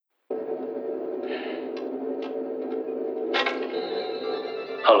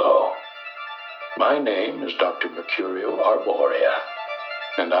Hello, my name is Dr. Mercurio Arborea,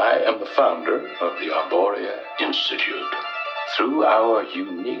 and I am the founder of the Arborea Institute. Through our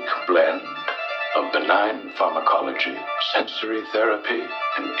unique blend of benign pharmacology, sensory therapy,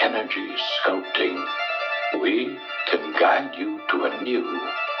 and energy sculpting, we can guide you to a new,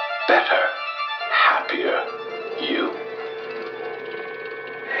 better, happier you.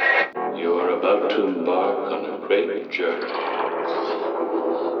 You are about to embark on a great journey.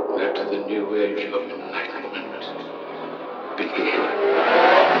 Let the new age of enlightenment begin.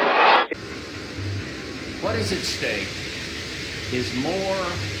 What is at stake is more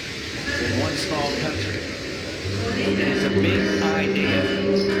than one small country. It is a big idea,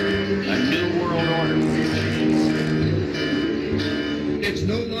 a new world order. It's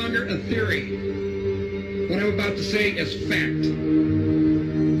no longer a theory. What I'm about to say is fact.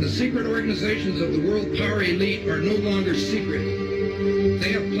 The secret organizations of the world power elite are no longer secret.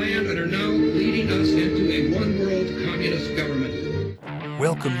 They have planned and are now leading us into a one-world communist government.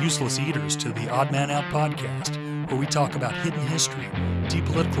 Welcome, useless eaters, to the Odd Man Out podcast, where we talk about hidden history, deep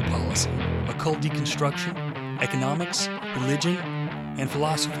political policy, occult deconstruction, economics, religion, and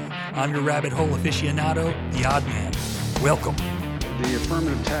philosophy. I'm your rabbit hole aficionado, the Odd Man. Welcome. The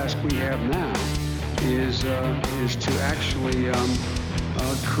affirmative task we have now is to actually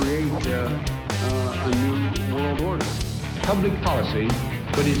create a new world order. Public policy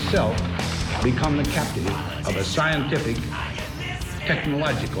could itself become the captive of a scientific,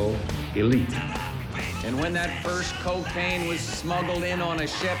 technological elite. And when that first cocaine was smuggled in on a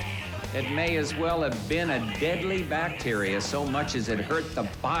ship, it may as well have been a deadly bacteria, so much as it hurt the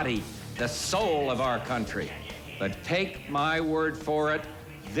body, the soul of our country. But take my word for it,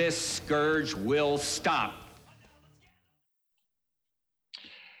 this scourge will stop.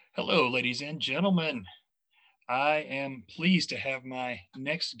 Hello, ladies and gentlemen. I am pleased to have my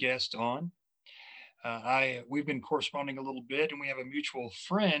next guest on. We've been corresponding a little bit, and we have a mutual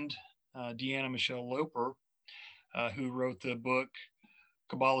friend, Deanna Michelle Loper, who wrote the book,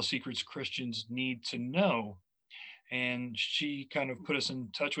 Kabbalah Secrets Christians Need to Know. And she kind of put us in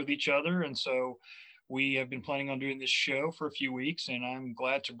touch with each other. And so we have been planning on doing this show for a few weeks, and I'm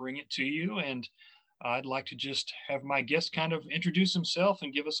glad to bring it to you. And I'd like to just have my guest kind of introduce himself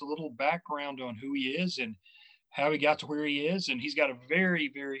and give us a little background on who he is and how he got to where he is. And he's got a very,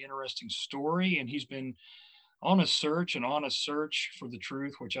 very interesting story, and he's been on a search for the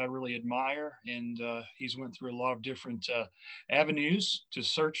truth, which I really admire. And he's went through a lot of different avenues to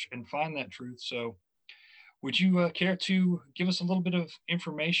search and find that truth. So would you care to give us a little bit of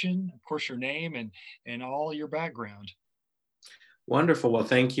information, of course, your name and all your background? Wonderful. Well,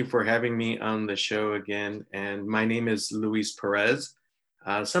 thank you for having me on the show again. And my name is Luis Perez.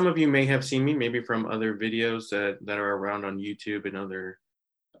 Some of you may have seen me maybe from other videos that are around on YouTube and other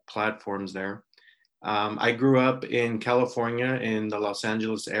platforms there. I grew up in California in the Los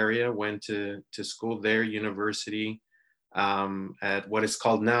Angeles area, went to school there, university, at what is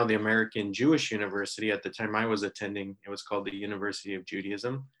called now the American Jewish University. At the time I was attending, it was called the University of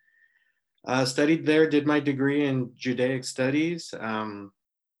Judaism. Studied there, did my degree in Judaic studies,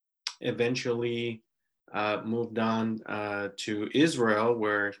 eventually moved on to Israel,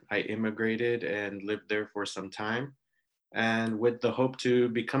 where I immigrated and lived there for some time, and with the hope to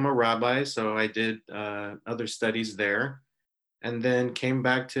become a rabbi. So I did other studies there, and then came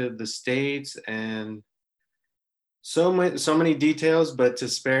back to the States. And so many details, but to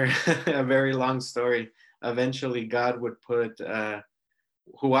spare a very long story, eventually God would put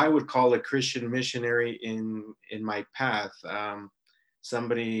who I would call a Christian missionary in my path.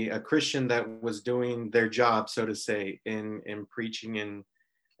 A Christian that was doing their job, so to say, in preaching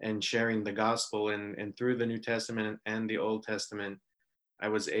and sharing the gospel. And through the New Testament and the Old Testament, I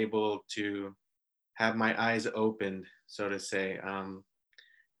was able to have my eyes opened, so to say,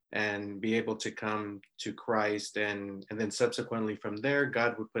 and be able to come to Christ. And then subsequently from there,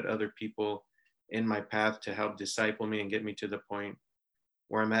 God would put other people in my path to help disciple me and get me to the point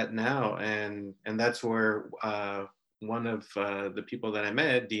where I'm at now. And that's where one of the people that I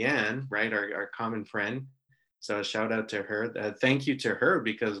met, Deanne, right, our common friend. So a shout out to her. Thank you to her,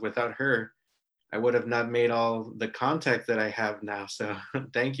 because without her, I would have not made all the contact that I have now. So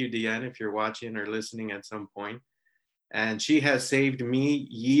thank you, Deanne, if you're watching or listening at some point. And she has saved me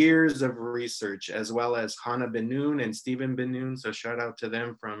years of research, as well as Hannah Ben-Nun and Stephen Ben-Nun. So shout out to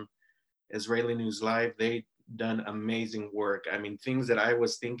them from Israeli News Live. They done amazing work. I mean, things that I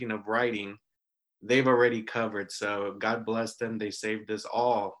was thinking of writing, they've already covered. So God bless them. They saved us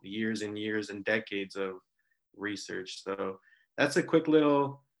all years and years and decades of research. So that's a quick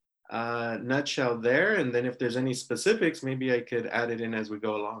little nutshell there. And then if there's any specifics, maybe I could add it in as we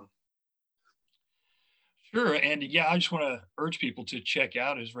go along. Sure. And yeah, I just want to urge people to check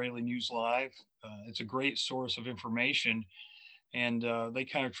out Israeli News Live. It's a great source of information. And they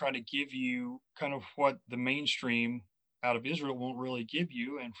kind of try to give you kind of what the mainstream out of Israel won't really give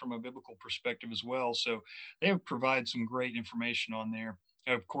you, and from a biblical perspective as well. So they provide some great information on there,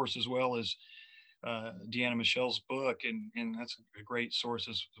 of course, as well as Deanna Michelle's book, and that's a great source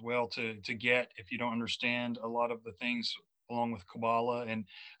as well to get if you don't understand a lot of the things along with Kabbalah, and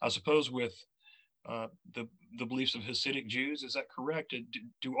I suppose with the beliefs of Hasidic Jews. Is that correct?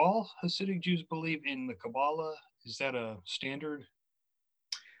 Do all Hasidic Jews believe in the Kabbalah? Is that a standard?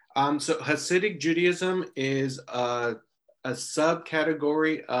 So Hasidic Judaism is a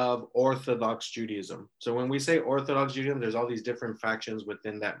subcategory of Orthodox Judaism. So when we say Orthodox Judaism, there's all these different factions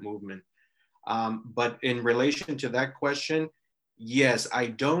within that movement. But in relation to that question, yes, I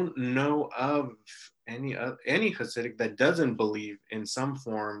don't know of any Hasidic that doesn't believe in some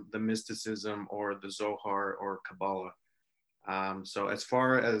form the mysticism or the Zohar or Kabbalah. So as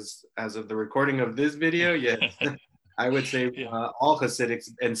far as of the recording of this video, yes, I would say all Hasidics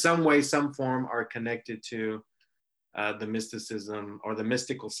in some way, some form are connected to the mysticism or the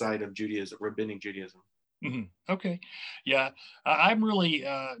mystical side of Judaism, rabbinic Judaism. Mm-hmm. Okay. Yeah. I'm really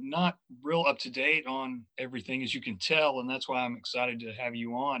not real up to date on everything, as you can tell, and that's why I'm excited to have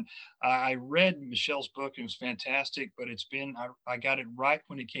you on. I read Michelle's book, and it was fantastic, but I got it right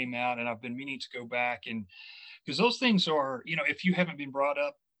when it came out, and I've been meaning to go back, and because those things are, if you haven't been brought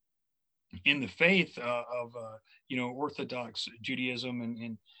up in the faith of Orthodox Judaism,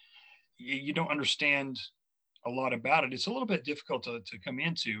 and you don't understand a lot about it, it's a little bit difficult to come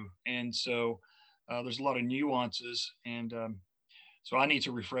into, and so there's a lot of nuances, and so I need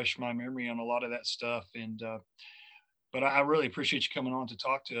to refresh my memory on a lot of that stuff. And but I really appreciate you coming on to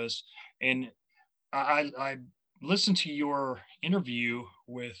talk to us. And I listened to your interview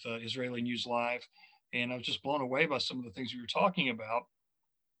with Israeli News Live, and I was just blown away by some of the things you were talking about.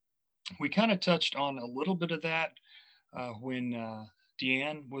 We kind of touched on a little bit of that when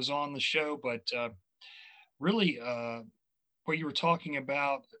Deanne was on the show, but really what you were talking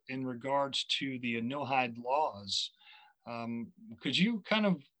about in regards to the Noahide laws, could you kind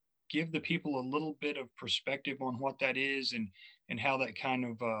of give the people a little bit of perspective on what that is, and how that kind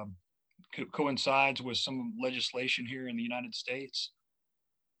of coincides with some legislation here in the United States?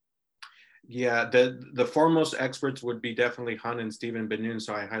 Yeah, the foremost experts would be definitely Han and Stephen Ben-Nun,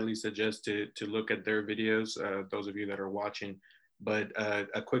 so I highly suggest to look at their videos, those of you that are watching. But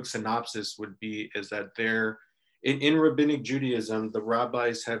a quick synopsis is that in rabbinic Judaism, the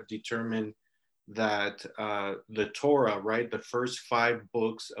rabbis have determined that the Torah, right, the first 5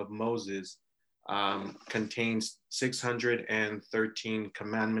 books of Moses, contains 613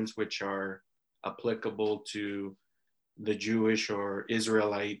 commandments, which are applicable to the Jewish or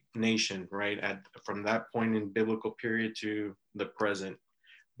Israelite nation, right, from that point in biblical period to the present,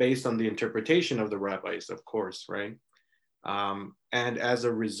 based on the interpretation of the rabbis, of course, right? And as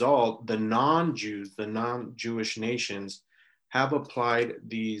a result, the non-Jews, the non-Jewish nations have applied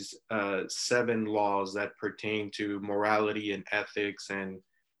these 7 laws that pertain to morality and ethics and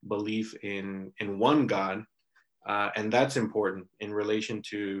belief in one God. And that's important in relation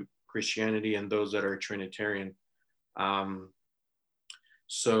to Christianity and those that are Trinitarian.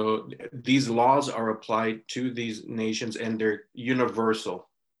 So these laws are applied to these nations, and they're universal,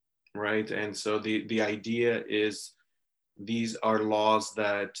 right? And so the idea is these are laws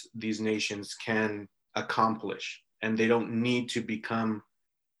that these nations can accomplish, and they don't need to become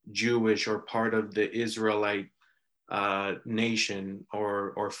Jewish or part of the Israelite nation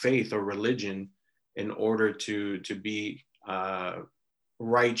or faith or religion in order to be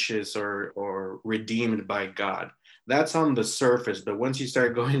righteous or redeemed by God. That's on the surface, but once you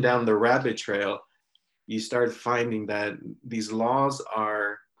start going down the rabbit trail, you start finding that these laws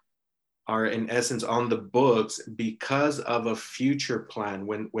are in essence on the books because of a future plan.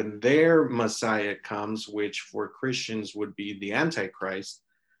 When their Messiah comes, which for Christians would be the Antichrist,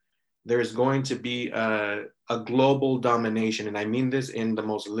 there's going to be a global domination. And I mean this in the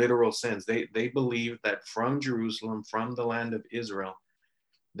most literal sense. They believe that from Jerusalem, from the land of Israel,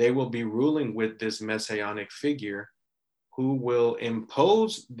 they will be ruling with this messianic figure who will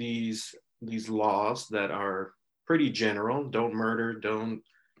impose these laws that are pretty general. Don't murder, don't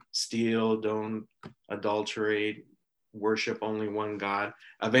steal, don't adulterate, worship only one God.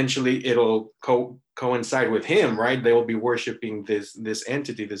 Eventually it'll coincide with him, right? They will be worshiping this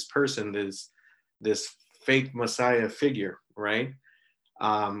entity, this person, this fake Messiah figure, right?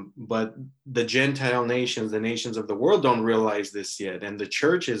 But the Gentile nations, the nations of the world, don't realize this yet, and the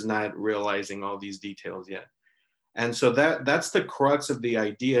church is not realizing all these details yet. And so that's the crux of the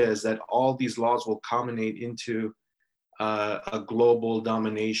idea, is that all these laws will culminate into a global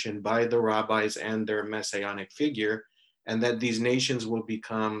domination by the rabbis and their messianic figure, and that these nations will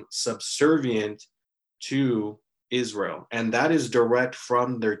become subservient to Israel. And that is direct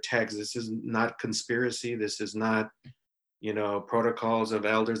from their text. This is not conspiracy. This is not, protocols of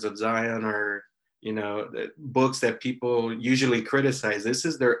elders of Zion, or, books that people usually criticize. This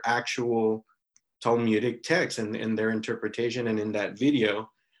is their actual Talmudic text and in their interpretation and in that video.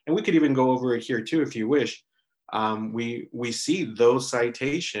 And we could even go over it here too, if you wish. We see those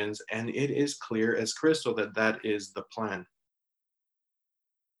citations, and it is clear as crystal that that is the plan.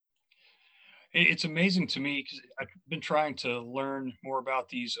 It's amazing to me because I've been trying to learn more about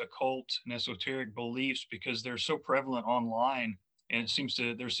these occult and esoteric beliefs because they're so prevalent online, and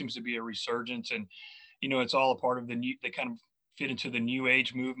there seems to be a resurgence, and it's all a part of they kind of fit into the New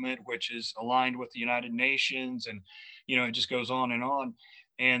Age movement, which is aligned with the United Nations, and it just goes on,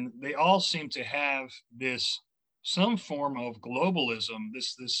 and they all seem to have some form of globalism,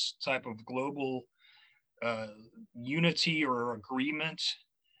 this type of global unity or agreement.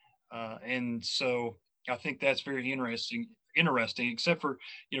 And so I think that's very interesting, except for,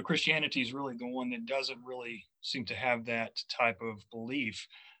 Christianity is really the one that doesn't really seem to have that type of belief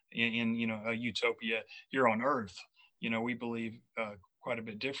in a utopia here on earth. We believe quite a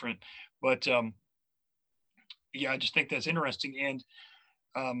bit different, but yeah, I just think that's interesting.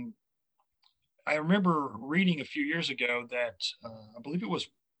 And I remember reading a few years ago that I believe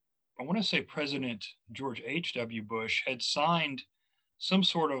I want to say President George H.W. Bush had signed some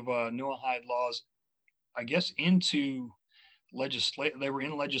sort of Noahide laws, I guess, into they were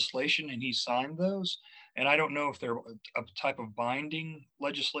in legislation, and he signed those. And I don't know if they're a type of binding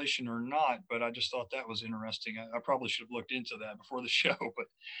legislation or not, but I just thought that was interesting. I probably should have looked into that before the show, but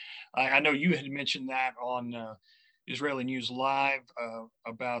I know you had mentioned that on Israeli News Live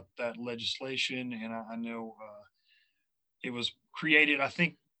about that legislation, and I know it was created, I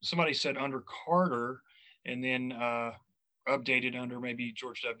think somebody said under Carter, and then updated under maybe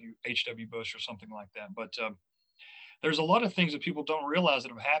George H.W. Bush or something like that. But there's a lot of things that people don't realize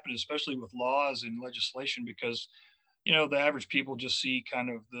that have happened, especially with laws and legislation, because, the average people just see kind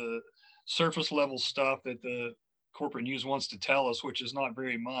of the surface level stuff that the corporate news wants to tell us, which is not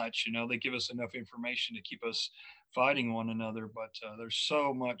very much. They give us enough information to keep us fighting one another, but there's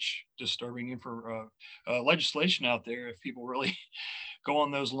so much disturbing legislation out there if people really go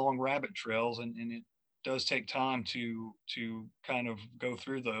on those long rabbit trails, and it does take time to kind of go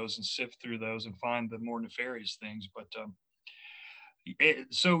through those and sift through those and find the more nefarious things. But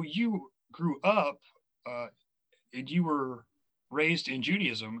so you grew up and you were raised in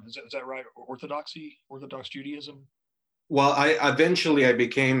Judaism. Is that right? Orthodox Judaism? Well, I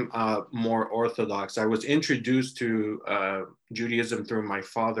became more Orthodox. I was introduced to Judaism through my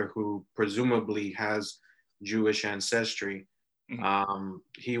father, who presumably has Jewish ancestry.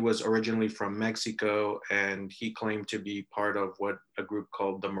 He was originally from Mexico, and he claimed to be part of what a group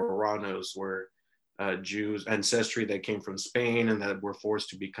called the Marranos, were Jews ancestry that came from Spain and that were forced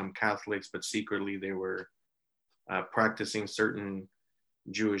to become Catholics, but secretly they were practicing certain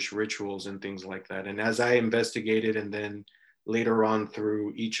Jewish rituals and things like that. And as I investigated, and then later on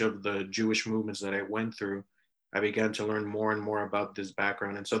through each of the Jewish movements that I went through, I began to learn more and more about this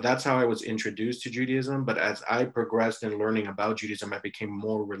background. And so that's how I was introduced to Judaism. But as I progressed in learning about Judaism, I became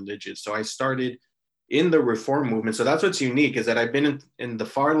more religious. So I started in the Reform movement. So that's what's unique, is that I've been in the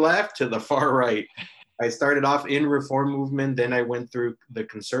far left to the far right. I started off in Reform movement, then I went through the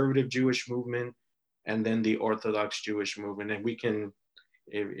conservative Jewish movement, and then the Orthodox Jewish movement. And we can,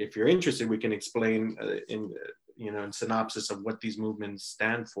 if you're interested, we can explain in synopsis of what these movements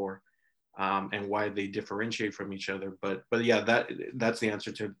stand for. And why they differentiate from each other. But yeah, that's the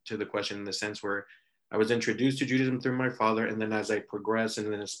answer to the question, in the sense where I was introduced to Judaism through my father, and then as I progressed,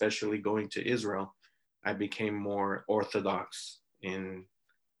 and then especially going to Israel, I became more Orthodox in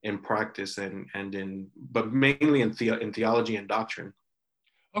practice but mainly in theology and doctrine.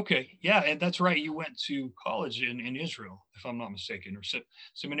 Okay, yeah, and that's right. You went to college in Israel, if I'm not mistaken, or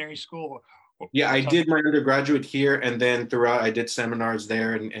seminary school. Yeah, I did my undergraduate here, and then throughout I did seminars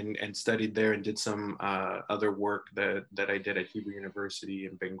there and studied there, and did some other work that I did at Hebrew University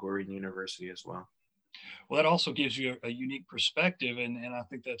and Ben Gurion University as well. Well, that also gives you a unique perspective, and I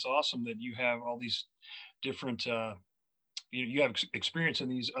think that's awesome that you have all these different, you have experience in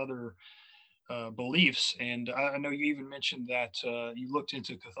these other beliefs. And I know you even mentioned that you looked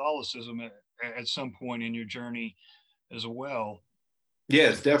into Catholicism at some point in your journey as well.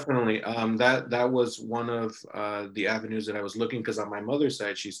 Yes, definitely. That was one of the avenues that I was looking, because on my mother's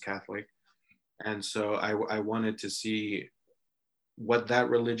side, she's Catholic. And so I wanted to see what that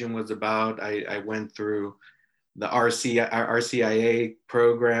religion was about. I went through the RCIA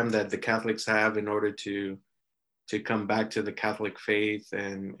program that the Catholics have in order to come back to the Catholic faith,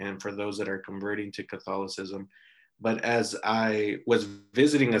 and for those that are converting to Catholicism. But as I was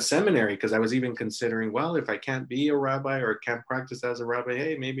visiting a seminary, because I was even considering, well, if I can't be a rabbi or can't practice as a rabbi,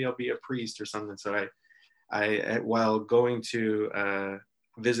 hey, maybe I'll be a priest or something. So while going to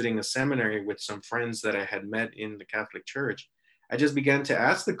visiting a seminary with some friends that I had met in the Catholic Church, I just began to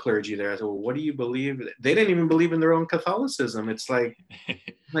ask the clergy there. I said, well, what do you believe? They didn't even believe in their own Catholicism. It's like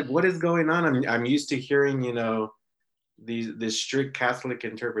what is going on? I'm used to hearing, this strict Catholic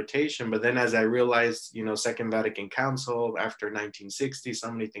interpretation, but then as I realized, Second Vatican Council after 1960, so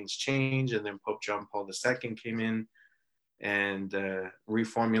many things changed, and then Pope John Paul II came in and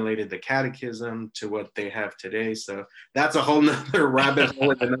reformulated the catechism to what they have today. So that's a whole nother rabbit hole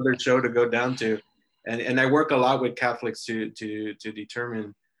and another show to go down to. And I work a lot with Catholics to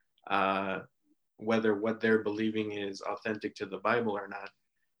determine whether what they're believing is authentic to the Bible or not.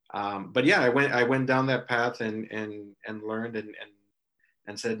 But yeah, I went down that path and learned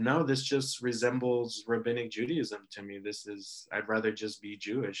and said, no, this just resembles rabbinic Judaism to me. I'd rather just be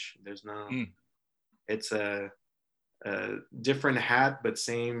Jewish. There's no, it's a different hat, but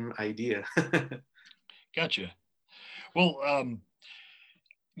same idea. Gotcha. Well,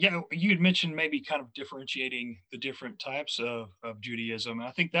 yeah, you had mentioned maybe kind of differentiating the different types of Judaism. And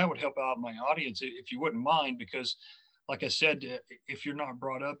I think that would help out my audience if you wouldn't mind, because like I said, if you're not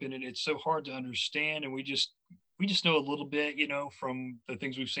brought up in it, it's so hard to understand. And we just know a little bit, from the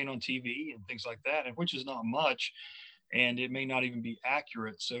things we've seen on TV and things like that, and which is not much, and it may not even be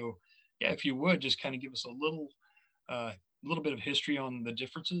accurate. So yeah, if you would just kind of give us a little bit of history on the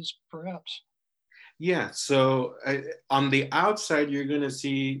differences, perhaps. Yeah, so on the outside, you're going to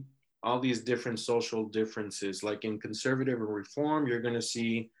see all these different social differences. Like in conservative and reform, you're going to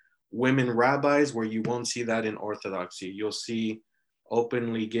see women rabbis, where you won't see that in Orthodoxy. You'll see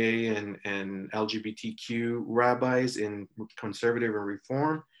openly gay and LGBTQ rabbis in conservative and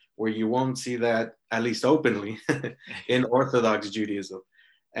reform, where you won't see that, at least openly, in Orthodox Judaism.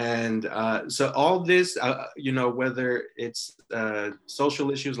 And so all this, whether it's social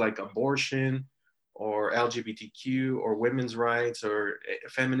issues like abortion or LGBTQ or women's rights or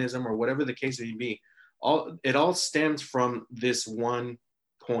feminism or whatever the case may be, it all stems from this one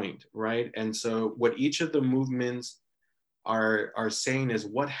point, right? And so what each of the movements are saying is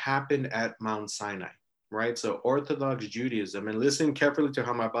what happened at Mount Sinai, right? So Orthodox Judaism, and listen carefully to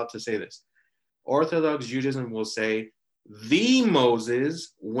how I'm about to say this. Orthodox Judaism will say, the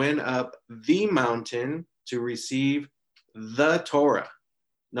Moses went up the mountain to receive the Torah.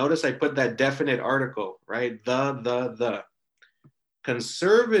 Notice I put that definite article, right? The.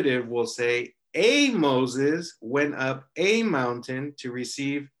 Conservative will say, a Moses went up a mountain to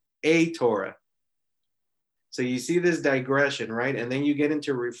receive a Torah. So you see this digression, right? And then you get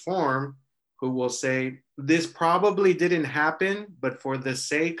into reform, who will say, this probably didn't happen, but for the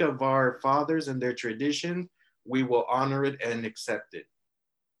sake of our fathers and their tradition, we will honor it and accept it.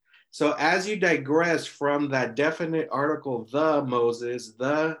 So as you digress from that definite article, the Moses,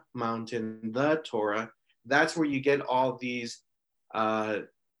 the mountain, the Torah, that's where you get all these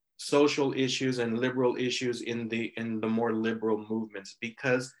social issues and liberal issues in the more liberal movements,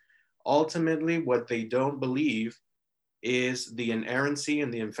 because ultimately what they don't believe is the inerrancy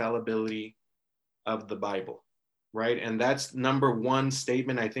and the infallibility of the Bible, right? And that's number one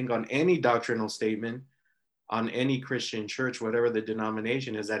statement, I think, on any doctrinal statement, on any Christian church, whatever the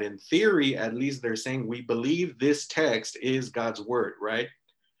denomination is, that in theory, at least they're saying, we believe this text is God's word, right?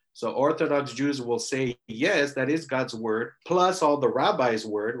 So Orthodox Jews will say, yes, that is God's word, plus all the rabbis'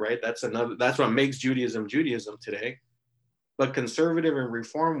 word, right? That's what makes Judaism today. But conservative and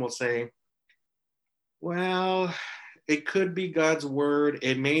reform will say, well, it could be God's word.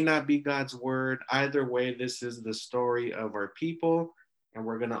 It may not be God's word. Either way, this is the story of our people, and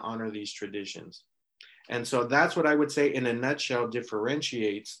we're going to honor these traditions. And so that's what I would say in a nutshell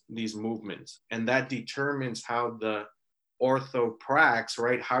differentiates these movements. And that determines how the orthoprax,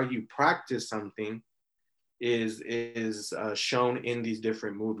 right? How you practice something is shown in these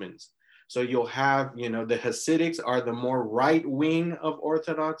different movements. So you'll have, the Hasidics are the more right wing of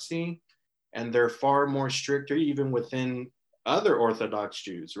Orthodoxy, and they're far more stricter even within other Orthodox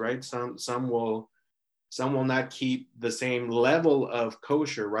Jews, right? Some will not keep the same level of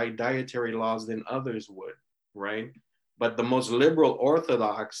kosher, right, dietary laws than others would, right? But the most liberal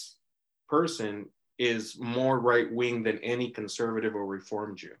Orthodox person is more right-wing than any conservative or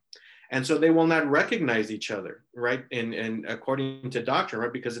reform Jew. And so they will not recognize each other, right? And according to doctrine,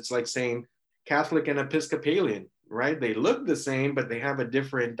 right? Because it's like saying Catholic and Episcopalian, right? They look the same, but they have a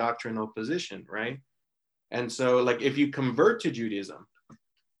different doctrinal position, right? And so like if you convert to Judaism,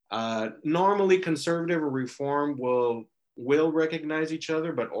 normally conservative or reform will recognize each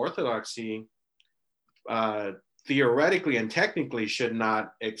other, but Orthodoxy theoretically and technically should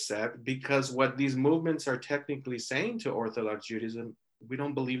not accept, because what these movements are technically saying to Orthodox Judaism, we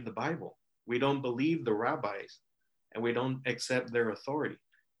don't believe the Bible, we don't believe the rabbis, and we don't accept their authority.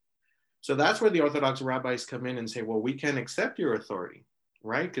 So that's where the Orthodox rabbis come in and say, well, we can't accept your authority,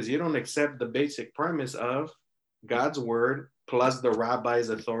 right? Because you don't accept the basic premise of God's word plus the rabbi's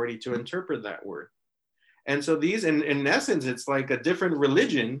authority to interpret that word. And so these, in essence, it's like a different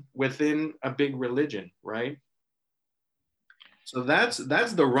religion within a big religion, right? So that's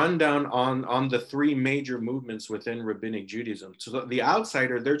the rundown on the three major movements within Rabbinic Judaism. So the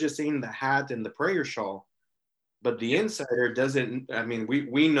outsider, they're just seeing the hat and the prayer shawl, but the insider doesn't. I mean,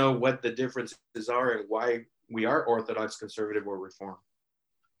 we know what the differences are and why we are Orthodox, conservative, or Reform.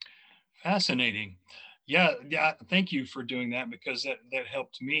 Fascinating. Yeah. Thank you for doing that, because that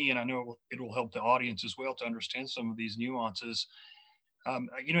helped me, and I know it will help the audience as well to understand some of these nuances.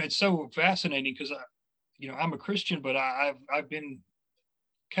 It's so fascinating because I'm a Christian, but I've been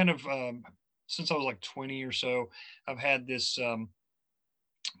kind of since I was like 20 or so. I've had this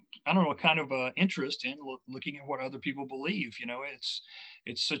I don't know, kind of interest in looking at what other people believe.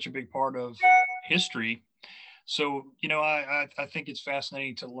 It's such a big part of history. So, I think it's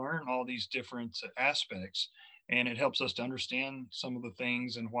fascinating to learn all these different aspects, and it helps us to understand some of the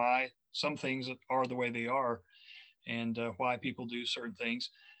things and why some things are the way they are, and why people do certain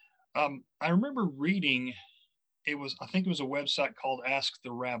things. I remember reading, I think it was a website called Ask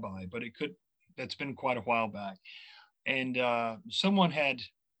the Rabbi, but that's been quite a while back. And someone had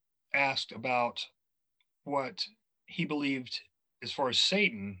asked about what he believed as far as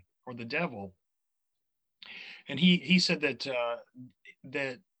Satan or the devil. And he said that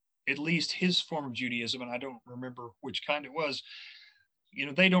at least his form of Judaism, and I don't remember which kind it was,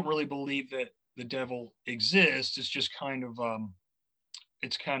 they don't really believe that the devil exists. It's just kind of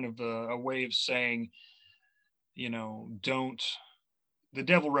a way of saying, the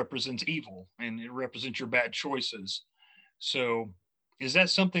devil represents evil and it represents your bad choices. So is that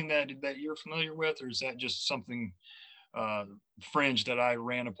something that you're familiar with, or is that just something fringe that I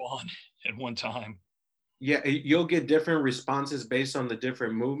ran upon at one time? Yeah, you'll get different responses based on the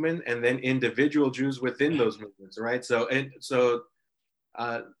different movement, and then individual Jews within those movements, right? So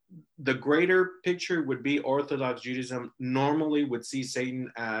the greater picture would be Orthodox Judaism normally would see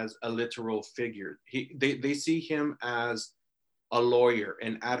Satan as a literal figure. They see him as a lawyer,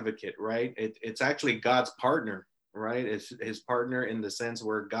 an advocate, right? It's actually God's partner, right? It's his partner in the sense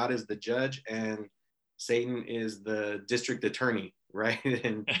where God is the judge and Satan is the district attorney, right?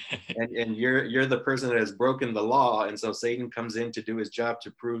 and you're the person that has broken the law, and so Satan comes in to do his job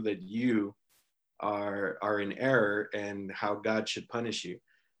to prove that you are in error and how God should punish you.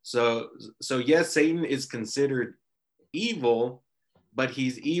 So yes, Satan is considered evil, but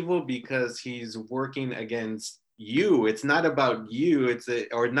he's evil because he's working against you. It's not about you. It's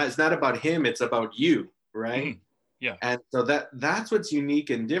not about him. It's about you, right? Mm-hmm. Yeah. And so that's what's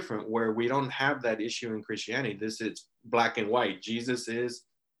unique and different, where we don't have that issue in Christianity. This is black and white. Jesus is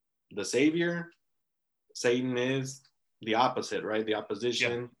the savior. Satan is the opposite, right? The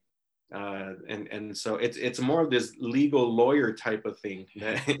opposition. Yeah. And so it's more of this legal lawyer type of thing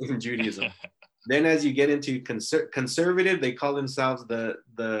in Judaism. Then as you get into conservative, they call themselves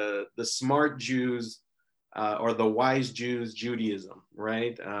the smart Jews or the wise Jews Judaism,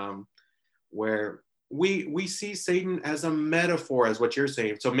 right? Where we see Satan as a metaphor, as what you're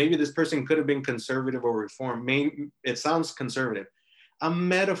saying. So maybe this person could have been conservative or reform. It sounds conservative. A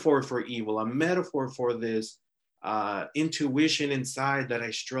metaphor for evil, a metaphor for this intuition inside that I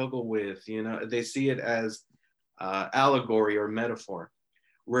struggle with. They see it as allegory or metaphor.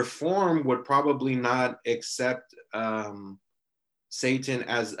 Reform would probably not accept Satan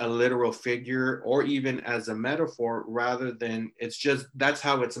as a literal figure or even as a metaphor, rather than it's just that's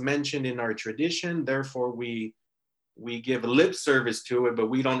how it's mentioned in our tradition. Therefore, we give lip service to it, but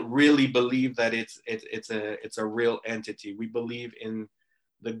we don't really believe that it's a real entity. We believe in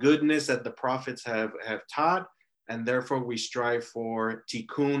the goodness that the prophets have taught, and therefore we strive for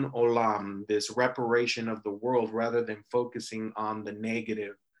tikkun olam, this reparation of the world, rather than focusing on the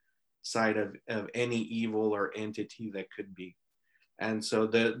negative side of any evil or entity that could be. And so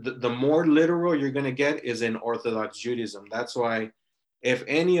the more literal you're going to get is in Orthodox Judaism. That's why if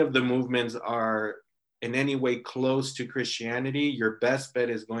any of the movements are in any way close to Christianity, your best bet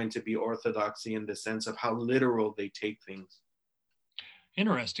is going to be Orthodoxy in the sense of how literal they take things.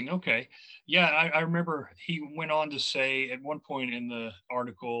 Interesting. Okay. Yeah, I remember he went on to say at one point in the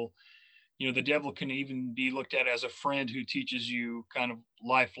article, you know, the devil can even be looked at as a friend who teaches you kind of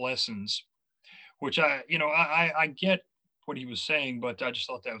life lessons, which I get what he was saying, but I just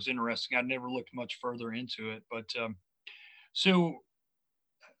thought that was interesting. I never looked much further into it. But so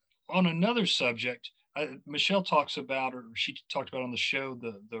on another subject, Michelle talks about, or she talked about on the show,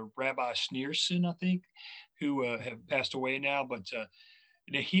 the Rabbi Schneerson, I think, who have passed away now, but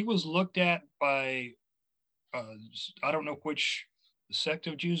he was looked at by I don't know which sect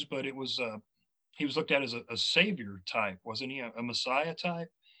of Jews, but it was he was looked at as a savior type, wasn't he? A Messiah type?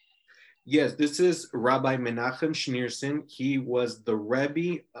 Yes, this is Rabbi Menachem Schneerson. He was the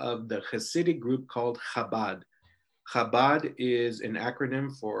Rebbe of the Hasidic group called Chabad. Chabad is an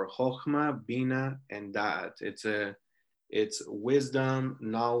acronym for Chokhmah, Bina, and Da'at. It's wisdom,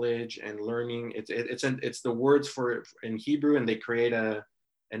 knowledge, and learning. It's the words for in Hebrew, and they create an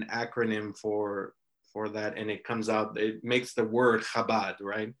acronym for that, and it comes out. It makes the word Chabad,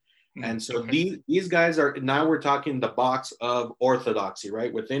 right? And so these guys are, now we're talking the box of orthodoxy,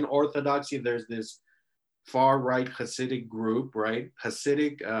 right? Within orthodoxy, there's this far right Hasidic group, right?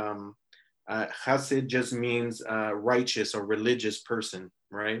 Hasid just means righteous or religious person,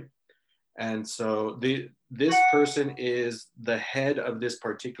 right? And so this person is the head of this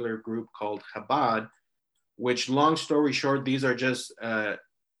particular group called Chabad, which, long story short, these are just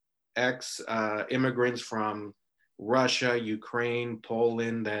ex-immigrants from Russia, Ukraine,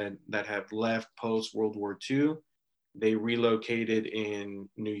 Poland that have left post World War II. They relocated in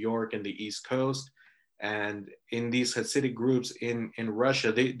New York and the East Coast. And in these Hasidic groups in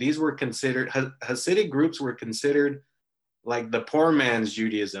Russia, these were considered, Hasidic groups were considered like the poor man's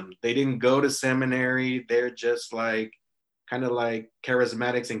Judaism. They didn't go to seminary. They're just like, kind of like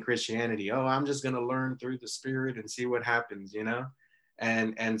charismatics in Christianity. Oh, I'm just going to learn through the Spirit and see what happens, you know?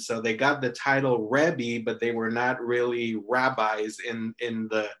 And so they got the title Rebbe, but they were not really rabbis in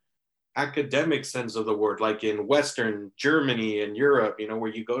the academic sense of the word, like in Western Germany and Europe, you know,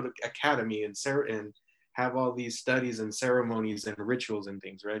 where you go to academy and have all these studies and ceremonies and rituals and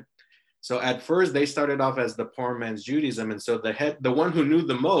things, right? So at first they started off as the poor man's Judaism. And so the one who knew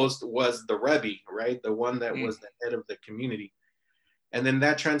the most was the Rebbe, right? The one that was the head of the community. And then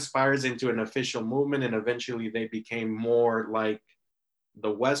that transpires into an official movement. And eventually they became more like the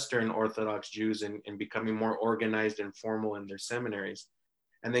Western Orthodox Jews and becoming more organized and formal in their seminaries.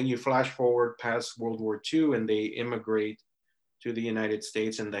 And then you flash forward past World War II and they immigrate to the United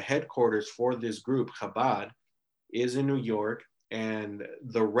States, and the headquarters for this group, Chabad, is in New York. And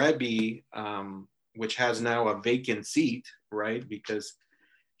the Rebbe, which has now a vacant seat, right? Because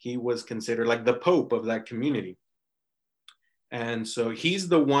he was considered like the Pope of that community. And so he's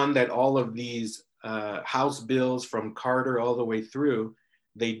the one that all of these House bills from Carter all the way through,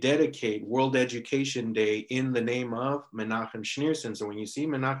 they dedicate World Education Day in the name of Menachem Schneerson. So when you see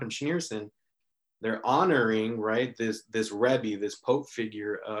Menachem Schneerson, they're honoring, right, this Rebbe, this Pope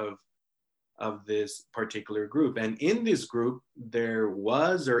figure of this particular group. And in this group, there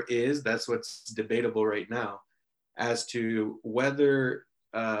was or is, that's what's debatable right now, as to whether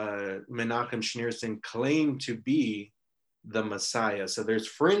Menachem Schneerson claimed to be the Messiah. So there's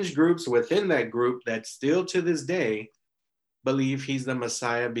fringe groups within that group that still to this day believe he's the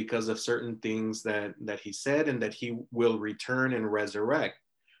Messiah because of certain things that he said, and that he will return and resurrect.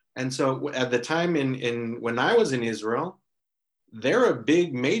 And so at the time when I was in Israel, they're a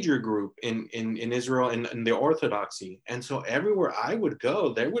big major group in Israel in the Orthodoxy. And so everywhere I would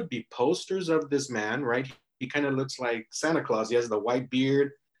go, there would be posters of this man, right? He kind of looks like Santa Claus. He has the white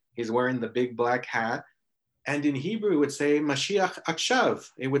beard. He's wearing the big black hat. And in Hebrew, it would say Mashiach Akshav.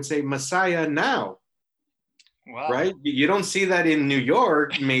 It would say Messiah now. Wow. Right? You don't see that in New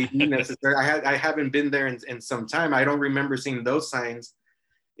York, maybe necessarily. I haven't been there in some time. I don't remember seeing those signs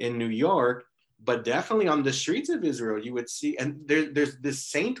in New York, but definitely on the streets of Israel, you would see, and there's this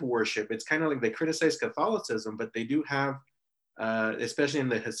saint worship. It's kind of like they criticize Catholicism, but they do have, especially in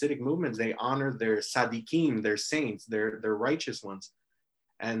the Hasidic movements, they honor their tzaddikim, their saints, their righteous ones.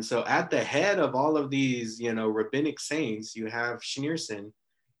 And so at the head of all of these, you know, rabbinic saints, you have Schneerson,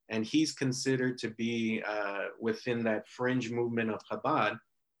 and he's considered to be within that fringe movement of Chabad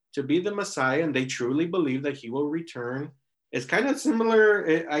to be the Messiah, and they truly believe that he will return. It's kind of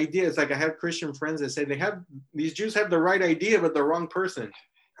similar idea. It's like I have Christian friends that say these Jews have the right idea, but the wrong person,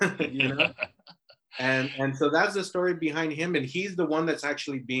 you know? And so that's the story behind him. And he's the one that's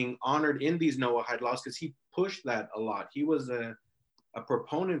actually being honored in these Noahide laws because he pushed that a lot. He was a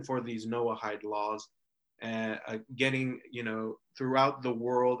proponent for these Noahide laws getting, throughout the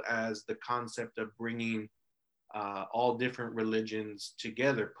world as the concept of bringing all different religions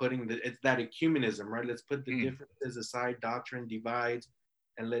together, it's that ecumenism, right? Let's put the differences aside, doctrine divides,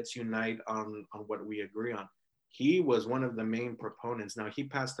 and let's unite on what we agree on. He was one of the main proponents. Now, he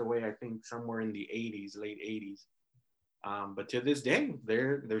passed away, I think, somewhere in the 80s, late 80s. But to this day,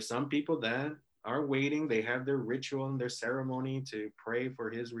 there's some people that are waiting. They have their ritual and their ceremony to pray for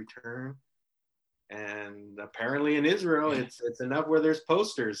his return. And apparently in Israel, it's enough where there's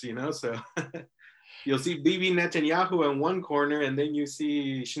posters, so you'll see Bibi Netanyahu in one corner, and then you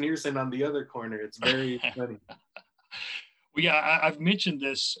see Schneerson on the other corner. It's very funny. Well, yeah, I've mentioned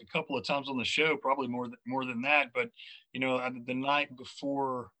this a couple of times on the show, probably more than that. But the night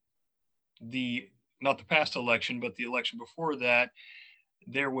before not the past election, but the election before that,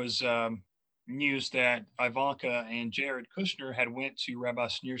 there was news that Ivanka and Jared Kushner had went to Rabbi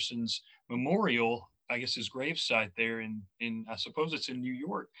Schneerson's memorial, I guess his gravesite there in I suppose it's in New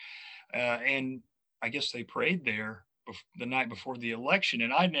York, and I guess they prayed there the night before the election.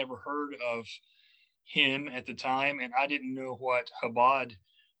 And I'd never heard of him at the time, and I didn't know what Chabad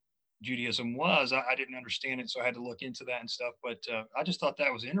Judaism was. I didn't understand it, so I had to look into that and stuff. But I just thought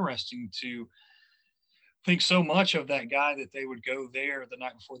that was interesting to think so much of that guy that they would go there the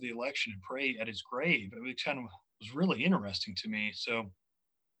night before the election and pray at his grave. It kind of was really interesting to me. So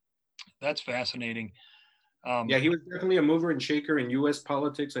that's fascinating. Yeah, he was definitely a mover and shaker in U.S.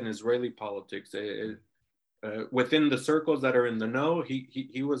 politics and Israeli politics. Within the circles that are in the know,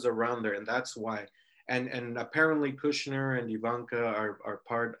 he was around there, and that's why. And apparently Kushner and Ivanka are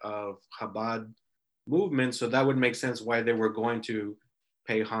part of Chabad movement, so that would make sense why they were going to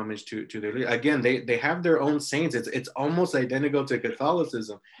pay homage to their leader. Again, they have their own saints. It's almost identical to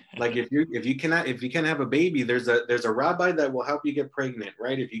Catholicism. Like if you can't have a baby, there's a rabbi that will help you get pregnant,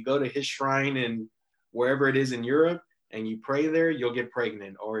 right? If you go to his shrine in wherever it is in Europe and you pray there, you'll get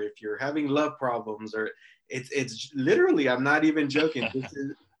pregnant. Or if you're having love problems, or it's literally, I'm not even joking.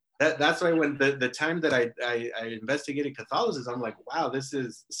 That's why when the time that I investigated Catholicism, I'm like, wow, this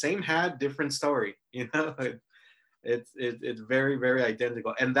is same hat, different story. It's very, very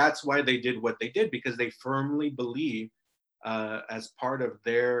identical. And that's why they did what they did, because they firmly believe, as part of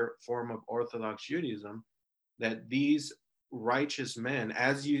their form of Orthodox Judaism, that these righteous men,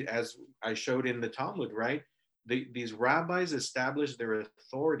 as I showed in the Talmud, right? These rabbis established their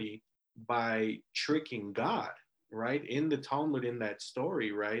authority by tricking God, right? In the Talmud, in that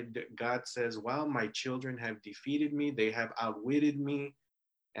story, right? God says, well, my children have defeated me. They have outwitted me.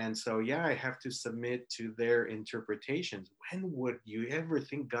 And so, yeah, I have to submit to their interpretations. When would you ever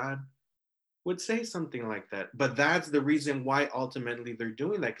think God would say something like that? But that's the reason why ultimately they're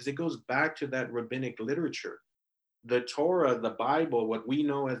doing that, because it goes back to that rabbinic literature. The Torah, the Bible, what we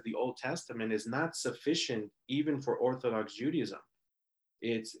know as the Old Testament, is not sufficient even for Orthodox Judaism.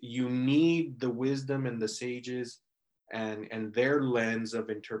 You need the wisdom and the sages and their lens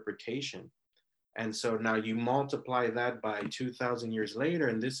of interpretation. And so now you multiply that by 2,000 years later,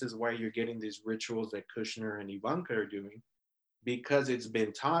 and this is why you're getting these rituals that Kushner and Ivanka are doing, because it's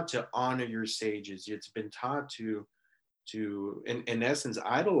been taught to honor your sages. It's been taught to in essence,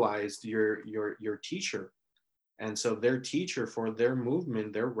 idolize your teacher. And so their teacher for their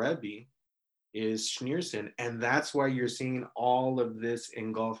movement, their Rebbe, is Schneerson. And that's why you're seeing all of this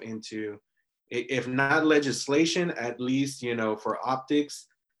engulf into, if not legislation, at least, for optics,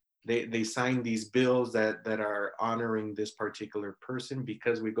 they sign these bills that are honoring this particular person,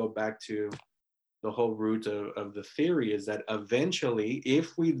 because we go back to the whole root of the theory is that eventually,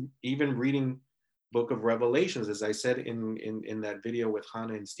 if we even reading Book of Revelations, as I said in that video with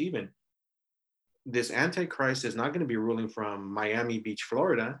Hannah and Stephen, this Antichrist is not going to be ruling from Miami Beach,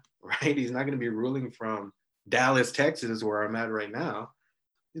 Florida, right? He's not going to be ruling from Dallas, Texas, where I'm at right now.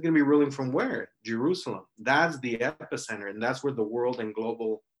 He's going to be ruling from where? Jerusalem. That's the epicenter, and that's where the world and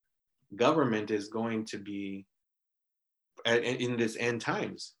global government is going to be in this end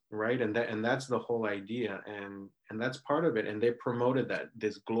times, right? And that's the whole idea, and that's part of it. And they promoted that,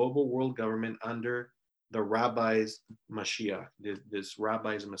 this global world government under the rabbi's Mashiach, this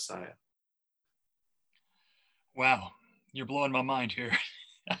rabbi's Messiah. Wow, you're blowing my mind here.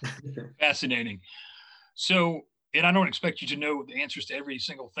 Fascinating. So, and I don't expect you to know the answers to every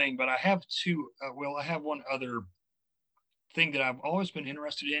single thing, but I have I have one other thing that I've always been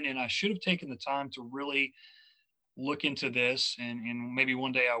interested in, and I should have taken the time to really look into this, and maybe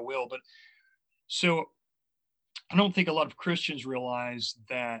one day I will. But so I don't think a lot of Christians realize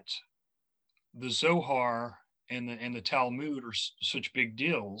that the Zohar and the Talmud are such big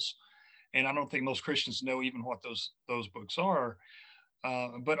deals. And I don't think most Christians know even what those books are.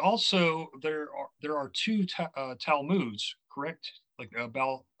 But also there are two Talmuds, correct? Like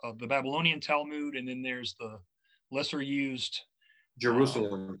about the Babylonian Talmud, and then there's the lesser used.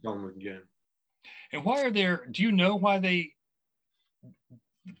 Jerusalem Talmud, yeah. And why are there? Do you know why they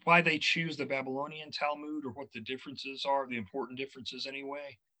choose the Babylonian Talmud, or what the differences are, the important differences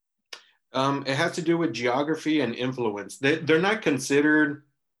anyway? It has to do with geography and influence. They're not considered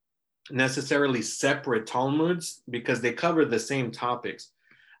necessarily separate Talmuds because they cover the same topics.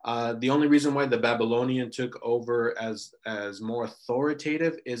 The only reason why the Babylonian took over as more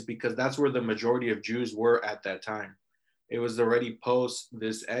authoritative is because that's where the majority of Jews were at that time. It was already post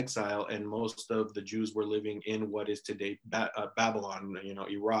this exile, and most of the Jews were living in what is today Babylon,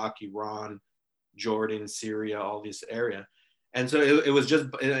 Iraq, Iran, Jordan, Syria, all this area. And so it was just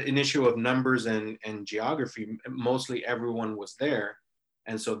an issue of numbers and geography. Mostly everyone was there.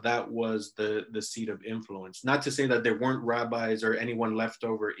 And so that was the seat of influence. Not to say that there weren't rabbis or anyone left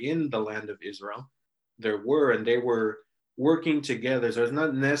over in the land of Israel. There were, and they were working together. So it's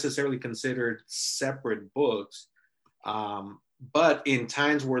not necessarily considered separate books. But in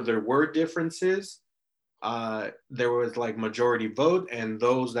times where there were differences, there was like majority vote, and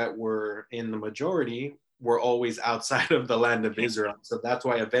those that were in the majority were always outside of the land of Israel. So that's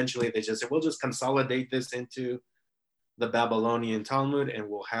why eventually they just said, we'll just consolidate this into the Babylonian Talmud, and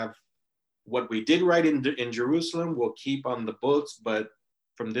we'll have what we did right in Jerusalem, we'll keep on the books, but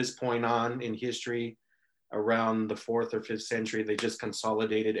from this point on in history, around the 4th or 5th century, they just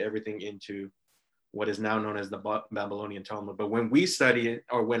consolidated everything into what is now known as the Babylonian Talmud. But when we study it,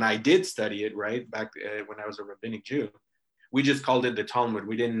 or when I did study it, right, back when I was a rabbinic Jew, we just called it the Talmud.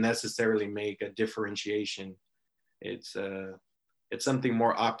 We didn't necessarily make a differentiation. It's something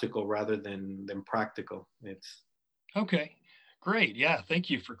more optical rather than practical. It's okay, great. Yeah, thank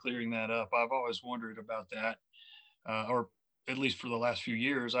you for clearing that up. I've always wondered about that, or at least for the last few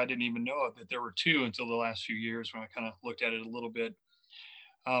years. I didn't even know that there were two until the last few years when I kind of looked at it a little bit.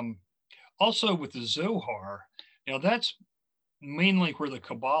 Also, with the Zohar, that's mainly where the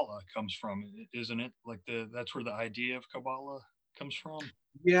Kabbalah comes from, isn't it? Like that's where the idea of Kabbalah comes from.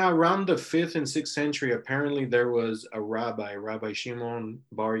 Yeah, around the 5th and 6th century, apparently there was a Rabbi Shimon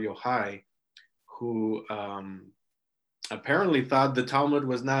Bar Yochai, who apparently thought the Talmud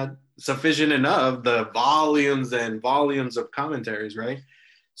was not sufficient enough, the volumes and volumes of commentaries, right?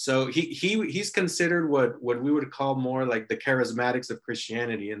 So he's considered what we would call more like the charismatics of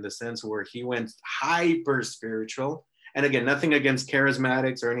Christianity, in the sense where he went hyper spiritual. And again, nothing against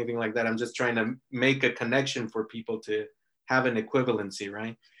charismatics or anything like that. I'm just trying to make a connection for people to have an equivalency,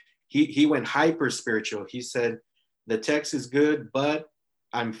 right? He went hyper spiritual. He said, the text is good, but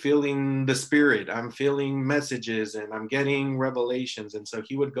I'm feeling the spirit, I'm feeling messages, and I'm getting revelations. And so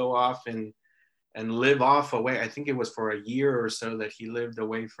he would go off and live off away. I think it was for a year or so that he lived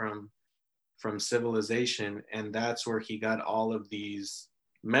away from civilization. And that's where he got all of these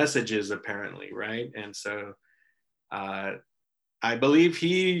messages, apparently, right? And so I believe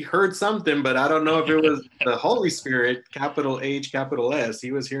he heard something, but I don't know if it was the Holy Spirit, capital H, capital S.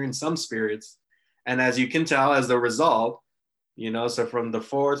 He was hearing some spirits. And as you can tell, as a result, so from the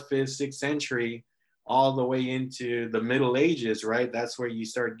 4th, 5th, 6th century, all the way into the Middle Ages, right? That's where you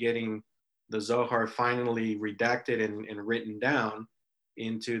start getting the Zohar finally redacted and written down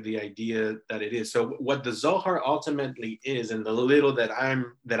into the idea that it is. So what the Zohar ultimately is, and the little that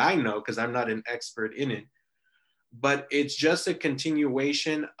I know, because I'm not an expert in it, but it's just a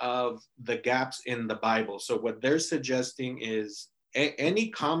continuation of the gaps in the Bible. So what they're suggesting is any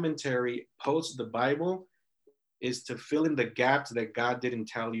commentary post the Bible is to fill in the gaps that God didn't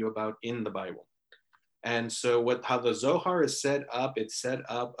tell you about in the Bible. And so how the Zohar is set up, it's set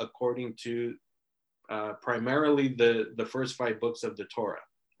up according to primarily the first 5 books of the Torah,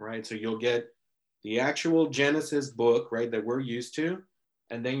 right? So you'll get the actual Genesis book, right, that we're used to,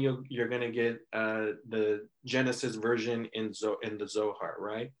 and then you're going to get the Genesis version in the Zohar,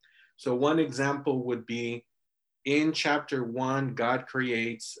 right? So one example would be in chapter 1, God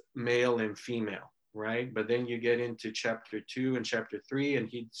creates male and female, right? But then you get into chapter 2 and chapter 3, and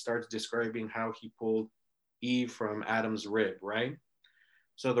he starts describing how he pulled Eve from Adam's rib, right?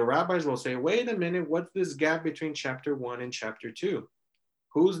 So the rabbis will say, wait a minute, what's this gap between chapter 1 and chapter 2?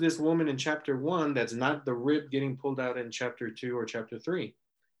 Who's this woman in chapter 1 that's not the rib getting pulled out in chapter 2 or chapter 3?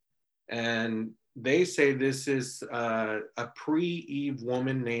 And they say this is a pre-Eve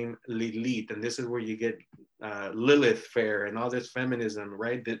woman named Lilith. And this is where you get Lilith fair and all this feminism,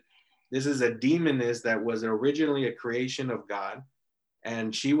 right? That this is a demoness that was originally a creation of God.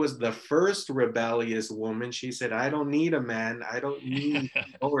 And she was the first rebellious woman. She said, I don't need a man. I don't need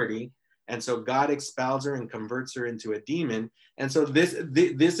authority. And so God expels her and converts her into a demon. And so this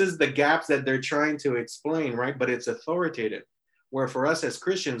is the gaps that they're trying to explain, right? But it's authoritative. Where for us as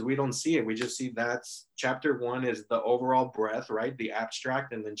Christians, we don't see it. We just see that's chapter 1 is the overall breadth, right? The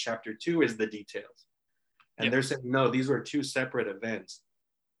abstract. And then chapter 2 is the details. And they're saying, no, these were two separate events.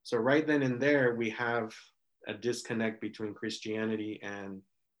 So right then and there, we have a disconnect between Christianity and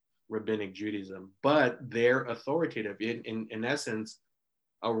Rabbinic Judaism, but they're authoritative. In essence,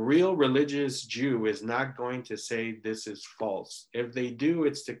 a real religious Jew is not going to say this is false. If they do,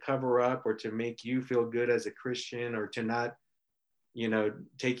 it's to cover up or to make you feel good as a Christian or to not,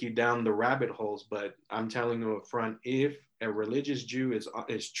 take you down the rabbit holes. But I'm telling you up front, if a religious Jew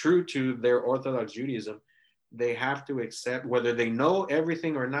is true to their Orthodox Judaism, they have to accept, whether they know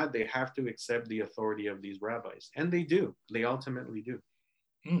everything or not, they have to accept the authority of these rabbis. And they do. They ultimately do.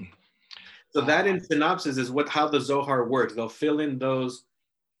 So that in synopsis is how the Zohar works. They'll fill in those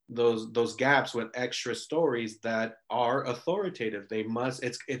gaps with extra stories that are authoritative. They must,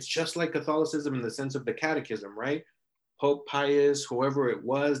 it's just like Catholicism in the sense of the catechism, right? Pope Pius, whoever it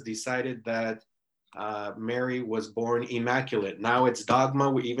was, decided that Mary was born immaculate. Now it's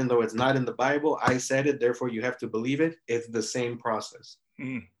dogma, even though it's not in the Bible. I said it, therefore you have to believe it. It's the same process.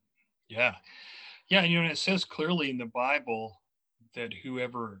 Yeah. And it says clearly in the Bible that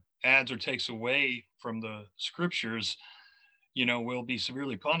whoever adds or takes away from the scriptures, will be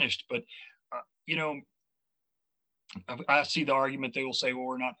severely punished. But, I see the argument. They will say, well,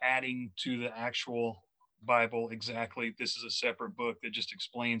 we're not adding to the actual Bible exactly. This is a separate book that just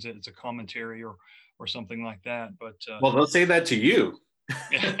explains it. It's a commentary or something like that. But well, they'll say that to you.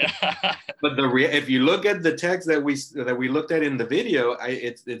 But if you look at the text that we looked at in the video,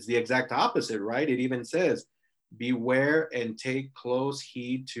 it's the exact opposite, right? It even says, beware and take close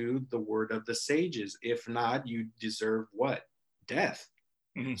heed to the word of the sages. If not, you deserve what? Death.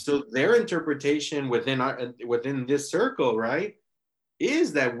 So their interpretation within this circle, right,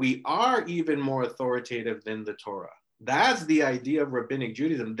 is that we are even more authoritative than the Torah. That's the idea of Rabbinic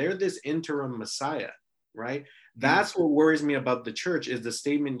Judaism. They're this interim Messiah, right? That's what worries me about the church is the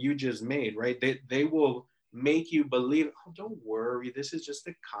statement you just made, right? They will make you believe, oh, don't worry, this is just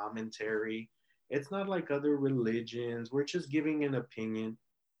a commentary. It's not like other religions. We're just giving an opinion.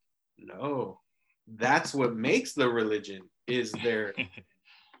 No, that's what makes the religion is their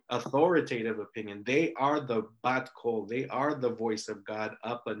authoritative opinion. They are the bat kol. They are the voice of God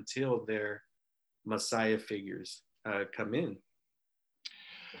up until their Messiah figures come in.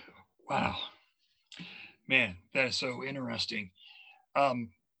 Wow, man, that is so interesting.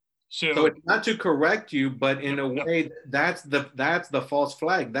 So it's not to correct you, but in a way, that's the false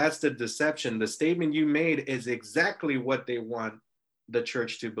flag. That's the deception. The statement you made is exactly what they want the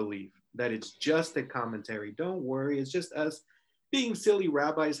church to believe, that it's just a commentary. Don't worry, it's just us being silly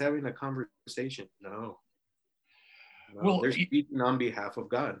rabbis having a conversation. No, well, they're speaking on behalf of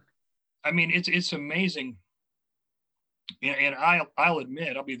God. I mean, it's amazing. And I'll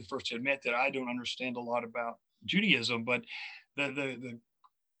admit, I'll be the first to admit that I don't understand a lot about Judaism, but the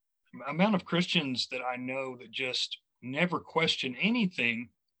amount of Christians that I know that just never question anything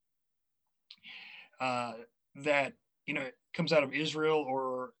that, comes out of Israel,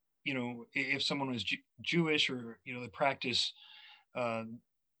 or, if someone is Jewish or, they practice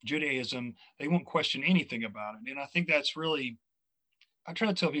Judaism, they won't question anything about it. And I think that's really, I try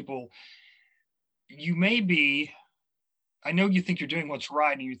to tell people, I know you think you're doing what's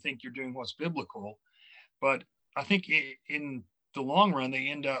right and you think you're doing what's biblical, but I think in the long run, they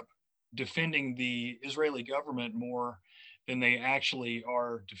end up defending the Israeli government more than they actually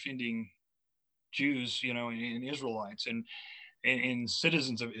are defending Jews, and Israelites and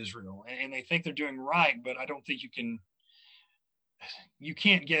citizens of Israel. And they think they're doing right, but I don't think you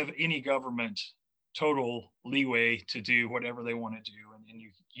can't give any government total leeway to do whatever they want to do. And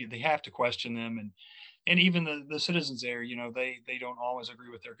they have to question them. And even the citizens there, they don't always agree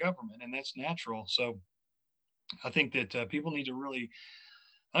with their government, and that's natural. So I think that people need to really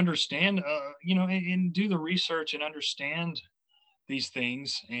understand, and do the research and understand these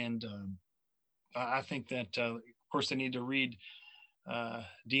things. And I think that, of course, they need to read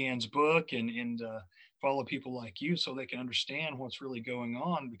Deanne's book and follow people like you so they can understand what's really going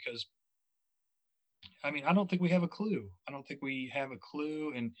on. Because, I mean, I don't think we have a clue. And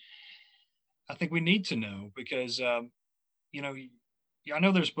I think we need to know because, I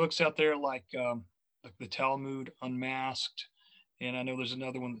know there's books out there like the Talmud Unmasked, and I know there's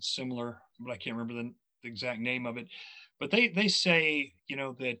another one that's similar, but I can't remember the exact name of it. But they say,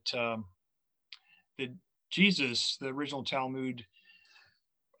 that Jesus, the original Talmud,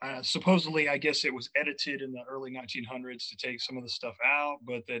 supposedly, I guess it was edited in the early 1900s to take some of the stuff out,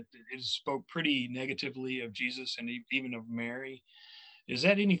 but that it spoke pretty negatively of Jesus and even of Mary. Is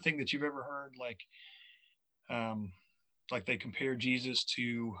that anything that you've ever heard? Um, like they compare Jesus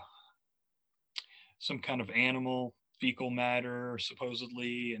to some kind of animal, fecal matter,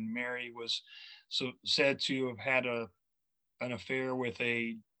 supposedly, and Mary was so said to have had an affair with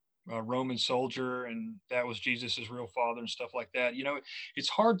a Roman soldier, and that was Jesus's real father and stuff like that. It's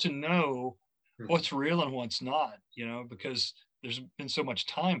hard to know what's real and what's not, because there's been so much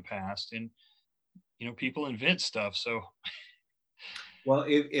time passed, and people invent stuff. So, Well,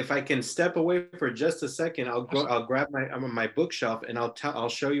 if I can step away for just a second, I'll grab my bookshelf and I'll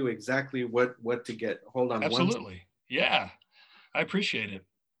show you exactly what to get. Hold on. absolutely, yeah, I appreciate it.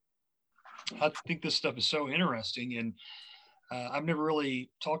 I think this stuff is so interesting, and I've never really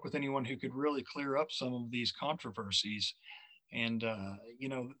talked with anyone who could really clear up some of these controversies. And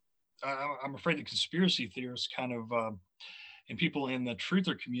I'm afraid the conspiracy theorists kind of and people in the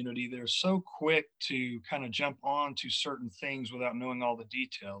truther community, they're so quick to kind of jump on to certain things without knowing all the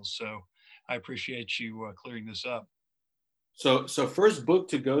details. So I appreciate you clearing this up. So first book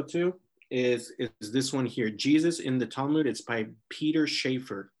to go to is this one here, Jesus in the Talmud. It's by Peter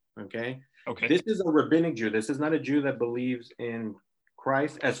Schaefer. Okay. This is a rabbinic Jew. This is not a Jew that believes in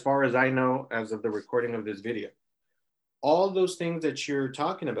Christ, as far as I know, as of the recording of this video. All those things that you're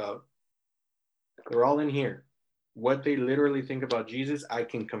talking about, they're all in here. What they literally think about Jesus, I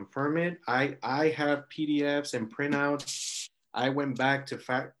can confirm it. I have PDFs and printouts. I went back to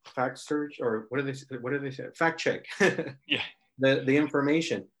fact search, or what do they say? Fact check. Yeah. The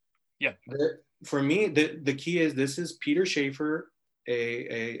information. Yeah. For me, the key is this is Peter Schaefer,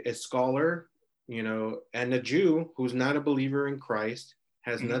 a scholar, and a Jew who's not a believer in Christ,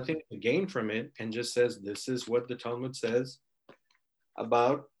 has nothing to gain from it, and just says, this is what the Talmud says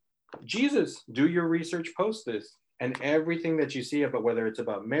about Jesus. Do your research, post this. And everything that you see about, whether it's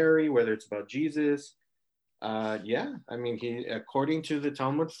about Mary, whether it's about Jesus, yeah, I mean, he, according to the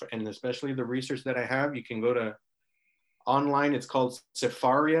Talmud, and especially the research that I have, you can go to online. It's called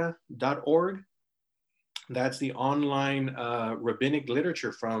sepharia.org. That's the online rabbinic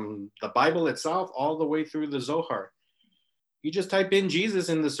literature from the Bible itself all the way through the Zohar. You just type in Jesus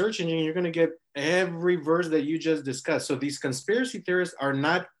in the search engine, you're going to get every verse that you just discussed. So these conspiracy theorists are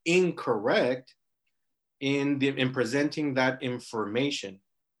not incorrect in presenting that information.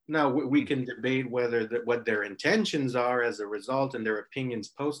 Now, we can debate whether what their intentions are as a result, and their opinions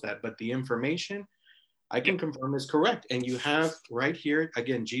post that, but the information I can confirm is correct. And you have right here,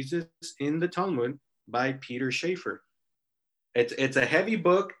 again, Jesus in the Talmud by Peter Schaefer. It's a heavy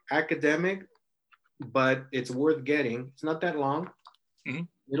book, academic, but it's worth getting. It's not that long.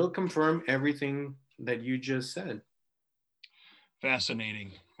 It'll confirm everything that you just said.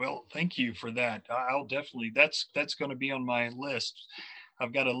 Fascinating. Well, thank you for that. I'll definitely, that's going to be on my list.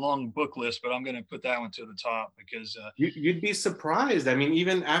 I've got a long book list, but I'm going to put that one to the top because you'd be surprised. I mean,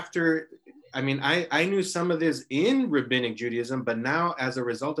 even after, I mean, I knew some of this in rabbinic Judaism, but now as a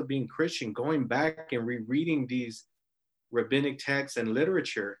result of being Christian, going back and rereading these rabbinic texts and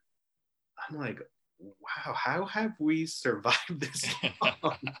literature, I'm like, wow, how have we survived this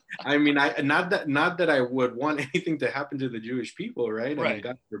long? I mean, not that I would want anything to happen to the Jewish people, right? I mean,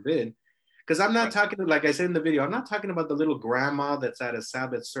 God forbid. Because I'm not talking, like I said in the video, I'm not talking about the little grandma that's at a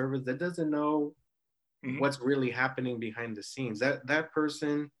Sabbath service that doesn't know what's really happening behind the scenes. That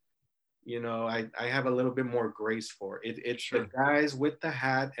person, I have a little bit more grace for. It's the guys with the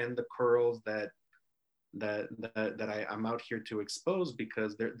hat and the curls that I'm out here to expose,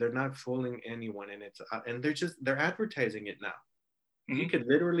 because they're not fooling anyone, and they're advertising it now. You could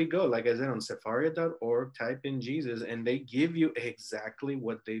literally go, like I said, on sepharia.org, type in Jesus, and they give you exactly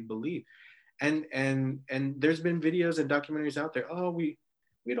what they believe. And there's been videos and documentaries out there. Oh, we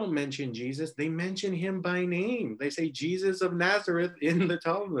don't mention Jesus. They mention him by name. They say Jesus of Nazareth in the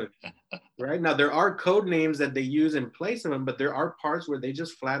Talmud. Right? Now, there are code names that they use in place of him, but there are parts where they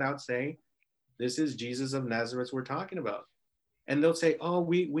just flat out say, this is Jesus of Nazareth we're talking about. And they'll say, oh,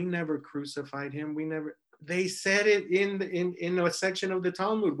 we never crucified him. They said it in a section of the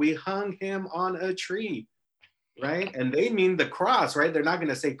Talmud. We hung him on a tree, right? And they mean the cross, right? They're not going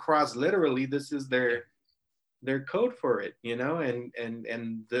to say cross literally. This is their code for it, and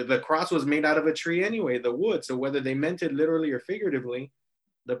the cross was made out of a tree anyway, the wood. So whether they meant it literally or figuratively,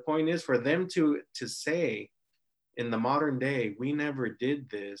 the point is for them to say in the modern day, we never did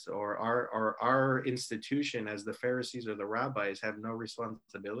this, or our institution as the Pharisees or the rabbis have no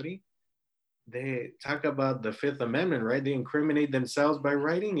responsibility. They talk about the Fifth Amendment, right? They incriminate themselves by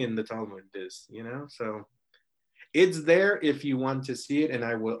writing in the Talmud this, so it's there if you want to see it, and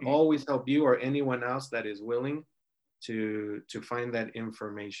I will Mhm. always help you or anyone else that is willing to find that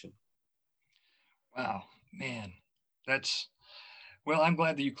information. Wow, man, that's well, I'm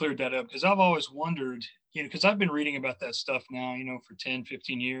glad that you cleared that up because I've always wondered, because I've been reading about that stuff now, for 10,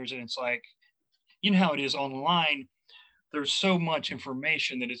 15 years. And it's like, how it is online. There's so much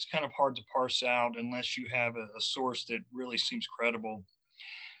information that it's kind of hard to parse out unless you have a source that really seems credible.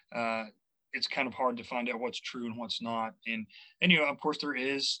 Uh, it's kind of hard to find out what's true and what's not. And of course, there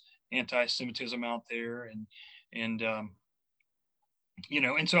is anti-Semitism out there, and and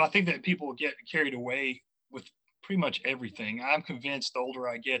so I think that people get carried away with pretty much everything. I'm convinced the older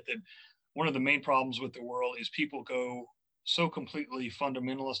I get that one of the main problems with the world is people go so completely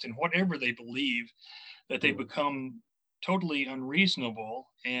fundamentalist in whatever they believe that they become totally unreasonable,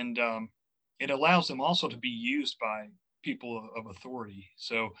 and it allows them also to be used by people of authority.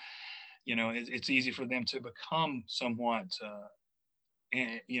 So, it's easy for them to become somewhat,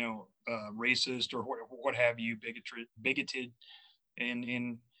 racist or what have you, bigoted,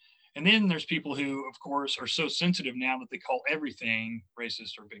 and then there's people who, of course, are so sensitive now that they call everything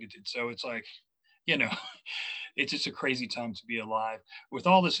racist or bigoted. So it's like, you know, it's just a crazy time to be alive with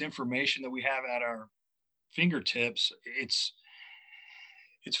all this information that we have at our fingertips. It's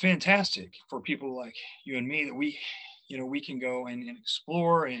fantastic for people like you and me that we can go and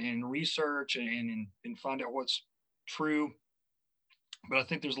explore and research and find out what's true. But I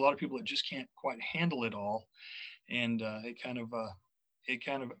think there's a lot of people that just can't quite handle it all, and it kind of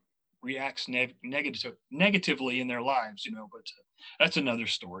reacts negatively in their lives. But that's another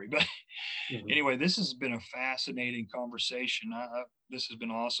story. But anyway, this has been a fascinating conversation. This has been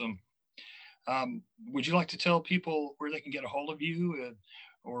awesome. Would you like to tell people where they can get a hold of you,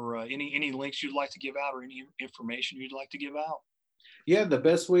 or any links you'd like to give out, or any information you'd like to give out? Yeah, the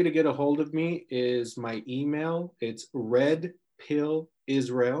best way to get a hold of me is my email. It's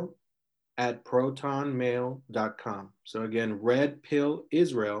redpillisrael@protonmail.com. So again,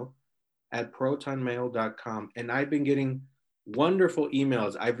 redpillisrael@protonmail.com. And I've been getting wonderful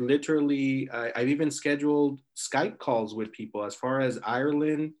emails. I've even scheduled Skype calls with people as far as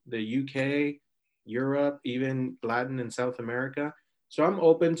Ireland, the UK, Europe, even Latin and South America. So I'm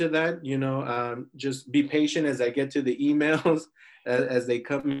open to that. Just be patient as I get to the emails as they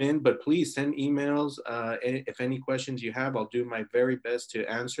come in. But please send emails. If any questions you have, I'll do my very best to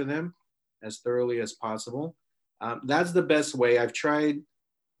answer them as thoroughly as possible. That's the best way. I've tried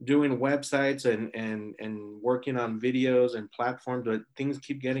doing websites and working on videos and platforms, but things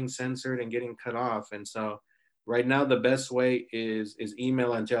keep getting censored and getting cut off. And so right now, the best way is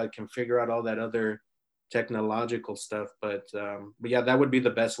email until I can figure out all that other technological stuff. But yeah, that would be the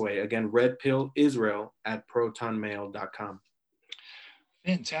best way. Again, redpillisrael@protonmail.com.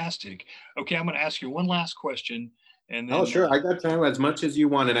 Fantastic. Okay, I'm going to ask you one last question, and then Oh, sure. I got time as much as you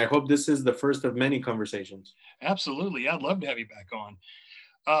want. And I hope this is the first of many conversations. Absolutely, I'd love to have you back on.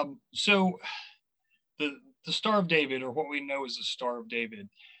 So the Star of David, or what we know as the Star of David,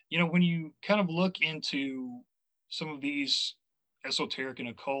 when you kind of look into some of these esoteric and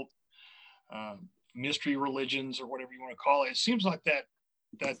occult mystery religions, or whatever you want to call it, it seems like that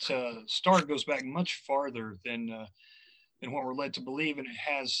star goes back much farther than what we're led to believe, and it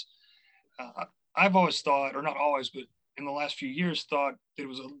has. I've always thought, or not always, but in the last few years, thought that it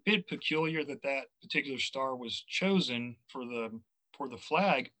was a bit peculiar that particular star was chosen for the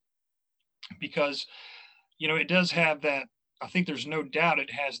flag, because it does have that. I think there's no doubt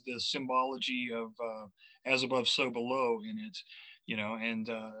it has the symbology of as above, so below in it. And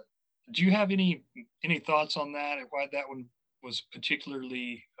do you have any thoughts on that, and why that one was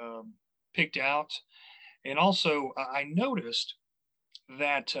particularly picked out? And also, I noticed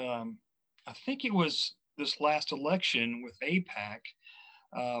that I think it was this last election with AIPAC.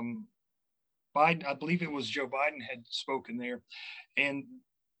 Biden, I believe it was Joe Biden, had spoken there, and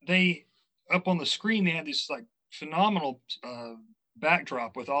they, up on the screen, they had this like phenomenal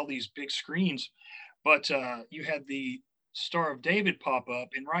backdrop with all these big screens, but you had the Star of David pop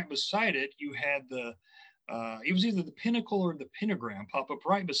up, and right beside it you had it was either the pinnacle or the pentagram pop up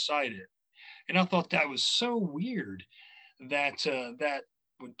right beside it. And I thought that was so weird that that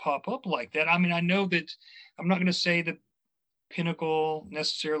would pop up like that. I mean, I know that I'm not going to say that pinnacle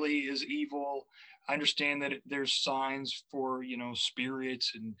necessarily is evil. I understand that there's signs for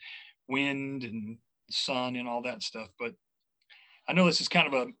spirits and wind and sun and all that stuff. But I know this is kind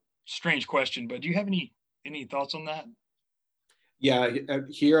of a strange question, but do you have any thoughts on that? Yeah,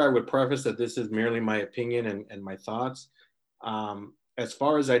 here I would preface that this is merely my opinion and my thoughts. As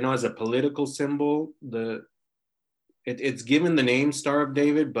far as I know, as a political symbol, it's given the name Star of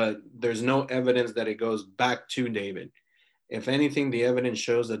David, but there's no evidence that it goes back to David. If anything, the evidence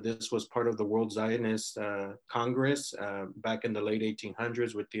shows that this was part of the World Zionist Congress back in the late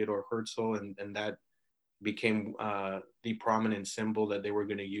 1800s with Theodore Herzl, and that became the prominent symbol that they were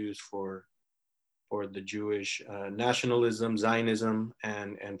going to use for the Jewish nationalism, Zionism,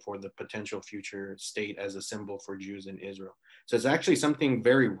 and for the potential future state as a symbol for Jews in Israel. So it's actually something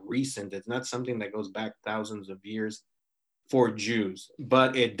very recent. It's not something that goes back thousands of years for Jews,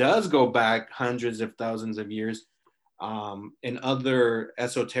 but it does go back hundreds of thousands of years in other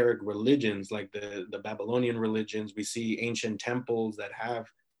esoteric religions, like the Babylonian religions. We see ancient temples that have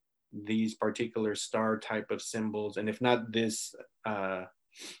these particular star type of symbols, and if not this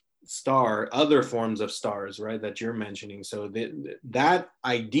star, other forms of stars, right, that you're mentioning. So that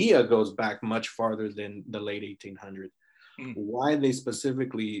idea goes back much farther than the late 1800s. Why they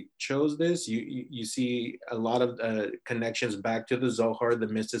specifically chose this, you see a lot of connections back to the Zohar, the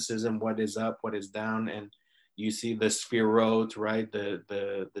mysticism, what is up, what is down, and you see the Sphirot, right,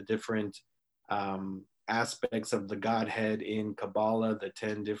 the different aspects of the Godhead in Kabbalah, the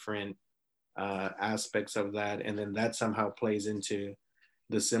 10 different aspects of that, and then that somehow plays into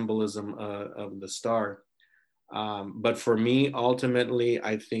the symbolism of the star. But for me, ultimately,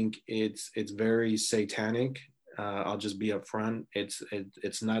 I think it's very satanic. I'll just be upfront.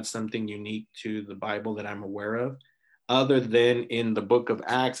 It's not something unique to the Bible that I'm aware of, other than in the book of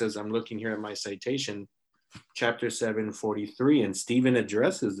Acts, as I'm looking here at my citation, chapter 7:43, and Stephen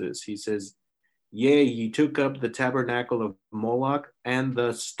addresses this. He says, "Yea, ye took up the tabernacle of Moloch and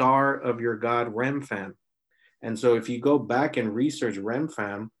the star of your god Remphan." And so if you go back and research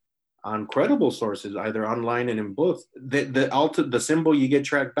Remphan on credible sources, either online and in books, the symbol you get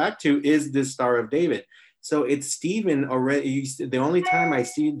tracked back to is this Star of David. So it's Stephen already. The only time I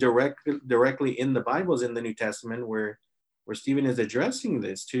see directly in the Bible is in the New Testament, where Stephen is addressing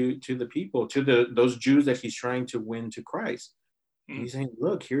this to the people, to those Jews that he's trying to win to Christ. He's saying,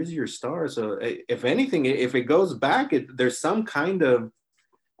 look, here's your star. So if anything, if it goes back, there's some kind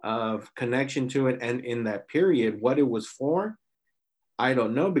of connection to it. And in that period, what it was for, I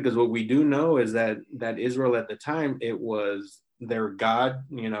don't know, because what we do know is that Israel at the time, it was their God,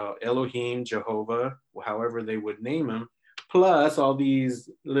 Elohim, Jehovah, however they would name him, plus all these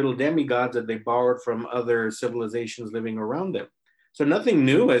little demigods that they borrowed from other civilizations living around them. So nothing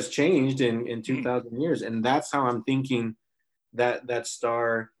new has changed in 2,000 years. And that's how I'm thinking that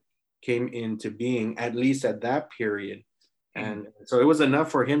star came into being, at least at that period. And so it was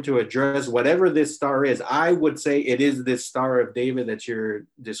enough for him to address whatever this star is. I would say it is this Star of David that you're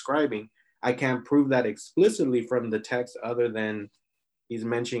describing. I can't prove that explicitly from the text, other than he's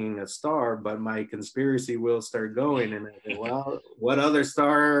mentioning a star, but my conspiracy will start going. And I say, well, what other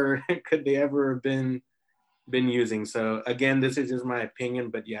star could they ever have been using? Again, this is just my opinion,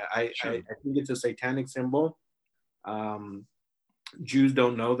 but yeah, I think it's a satanic symbol. Jews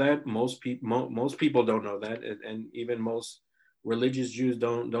don't know that. Most people don't know that, and even most religious Jews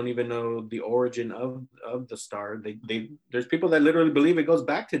don't even know the origin of the star. There's people that literally believe it goes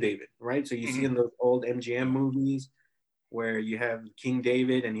back to David, right? So you see in those old MGM movies where you have King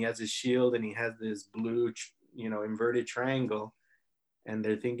David and he has his shield and he has this blue, inverted triangle, and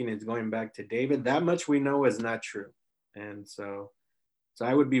they're thinking it's going back to David. That much we know is not true, and so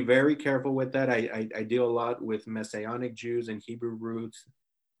I would be very careful with that. I deal a lot with Messianic Jews and Hebrew roots,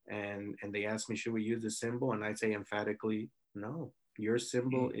 and they ask me, should we use the symbol? And I say emphatically, no. Your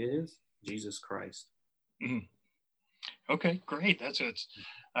symbol is Jesus Christ. Okay, great. That's it.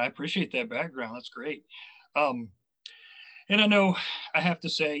 I appreciate that background. That's great. And I know I have to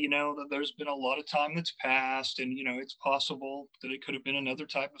say, that there's been a lot of time that's passed, and, it's possible that it could have been another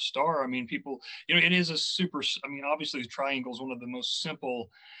type of star. I mean, people, it is obviously the triangle is one of the most simple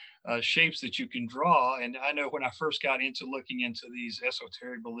shapes that you can draw. And I know when I first got into looking into these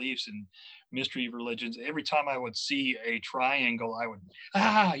esoteric beliefs and mystery religions, every time I would see a triangle, I would,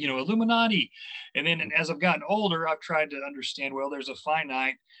 Illuminati. And then as I've gotten older, I've tried to understand, well, there's a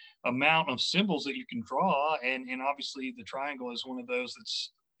finite amount of symbols that you can draw, and obviously the triangle is one of those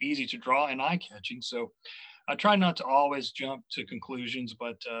that's easy to draw and eye-catching. So I try not to always jump to conclusions,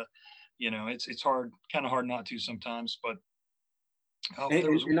 but it's kind of hard not to sometimes. But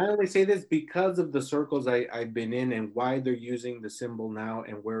and I only say this because of the circles I've been in and why they're using the symbol now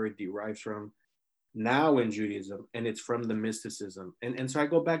and where it derives from now in Judaism, and it's from the mysticism. And so I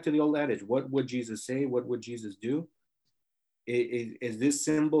go back to the old adage: what would Jesus say? What would Jesus do? Is this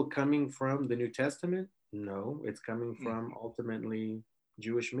symbol coming from the New Testament? No, it's coming from ultimately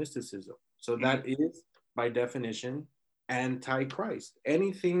Jewish mysticism. So that is, by definition, anti-Christ.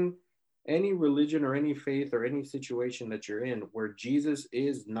 Anything any religion or any faith or any situation that you're in where Jesus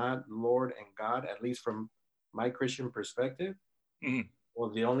is not Lord and God, at least from my Christian perspective, well,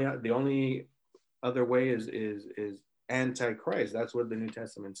 the only other way is antichrist. That's what the New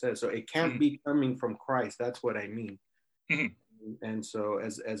Testament says. So it can't be coming from Christ. That's what I mean. And so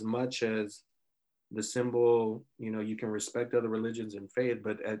as much as the symbol, you can respect other religions and faith,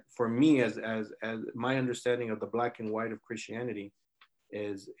 but for me, as my understanding of the black and white of Christianity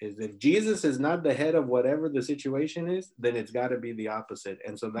is if Jesus is not the head of whatever the situation is, then it's got to be the opposite.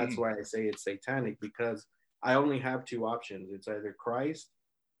 And so that's why I say it's satanic, because I only have two options. It's either Christ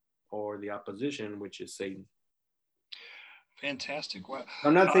or the opposition, which is Satan. Fantastic. Well,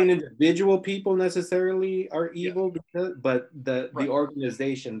 I'm not saying individual people necessarily are evil, but the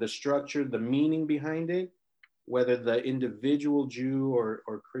organization, the structure, the meaning behind it, whether the individual Jew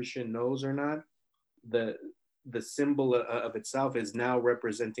or Christian knows or not, the symbol of itself is now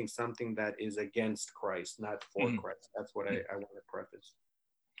representing something that is against Christ, not for Christ. That's what I want to preface.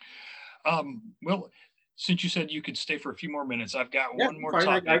 Well, since you said you could stay for a few more minutes, I've got one more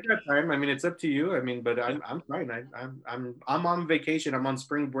topic. I got time. I mean, it's up to you. I mean, but I'm fine. I'm on vacation. I'm on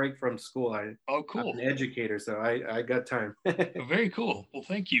spring break from school. Cool. I'm an educator, so I got time. Very cool. Well,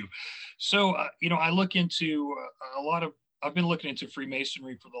 thank you. So, I look into I've been looking into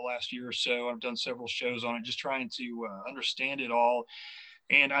Freemasonry for the last year or so. I've done several shows on it, just trying to understand it all.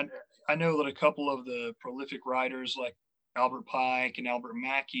 And I know that a couple of the prolific writers like Albert Pike and Albert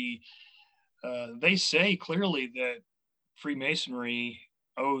Mackey, they say clearly that Freemasonry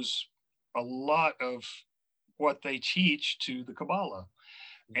owes a lot of what they teach to the Kabbalah.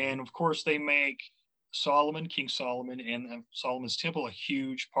 And of course, they make King Solomon, and Solomon's Temple a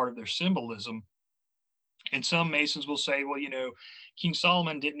huge part of their symbolism. And some Masons will say, well, King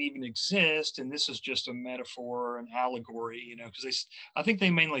Solomon didn't even exist, and this is just a metaphor, an allegory, because I think they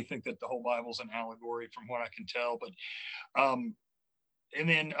mainly think that the whole Bible's an allegory from what I can tell. But and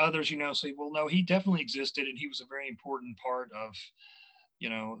then others, say, well, no, he definitely existed, and he was a very important part of,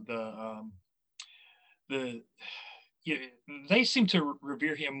 they seem to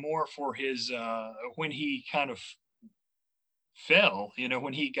revere him more for his when he kind of fell,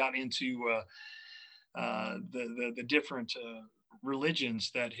 when he got into the different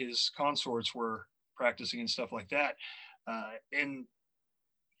religions that his consorts were practicing and stuff like that. And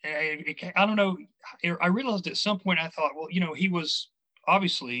I don't know. I realized at some point I thought, well, he was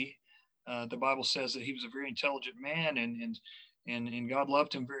obviously the Bible says that he was a very intelligent man, and God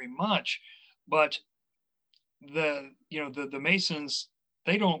loved him very much. But the Masons,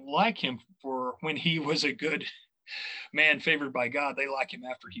 they don't like him for when he was a good man favored by God. They like him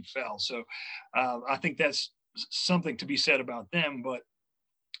after he fell. So I think that's something to be said about them. But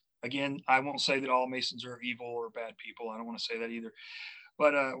again, I won't say that all Masons are evil or bad people. I don't want to say that either.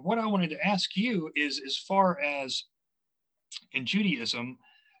 But what I wanted to ask you is, as far as in Judaism,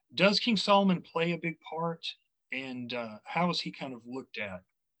 does King Solomon play a big part? And how is he kind of looked at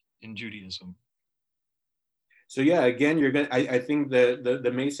in Judaism? So yeah, again, I think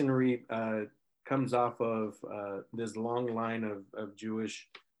the Masonry comes off of this long line of Jewish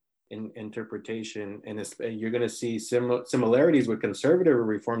interpretation, and you're going to see similarities with conservative or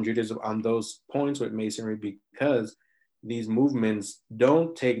Reform Judaism on those points with Masonry, because these movements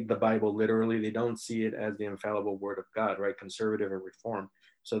don't take the Bible literally. They don't see it as the infallible word of God, right? Conservative or Reform.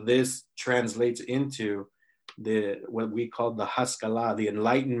 So this translates into what we call the Haskalah, the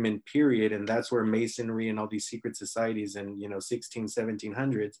Enlightenment period, and that's where Masonry and all these secret societies in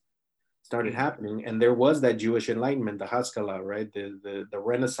 1700s started happening. And there was that Jewish Enlightenment, the Haskalah, right? The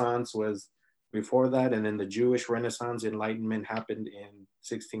Renaissance was before that, and then the Jewish Renaissance Enlightenment happened in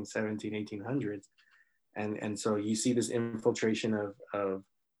 16, 17, 1800s. And so you see this infiltration of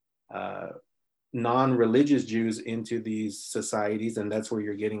non-religious Jews into these societies, and that's where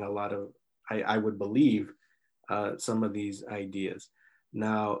you're getting a lot of, I would believe, some of these ideas.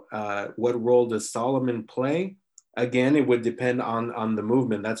 Now, what role does Solomon play? Again, it would depend on the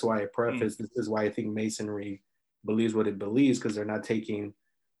movement. That's why I preface, this is why I think Masonry believes what it believes, because they're not taking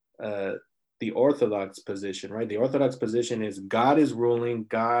the Orthodox position, right? The Orthodox position is God is ruling,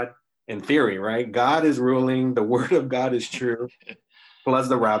 God, in theory, right? God is ruling, the word of God is true, plus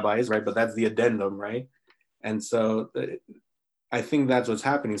the rabbis, right? But that's the addendum, right? And so I think that's what's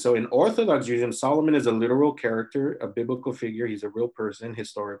happening. So in Orthodox Judaism, Solomon is a literal character, a biblical figure. He's a real person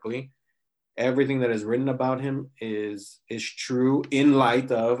historically. Everything that is written about him is true in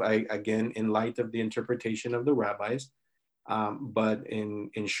light of the interpretation of the rabbis. But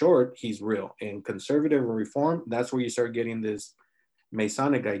in short, he's real. In conservative or Reform, that's where you start getting this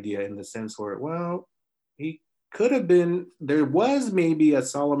Masonic idea, in the sense where, well, he could have been, there was maybe a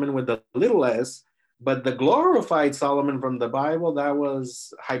Solomon with a little s, but the glorified Solomon from the Bible, that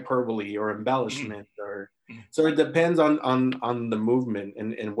was hyperbole or embellishment, or so it depends on the movement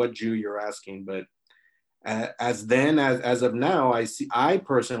and what Jew you're asking. But as of now, I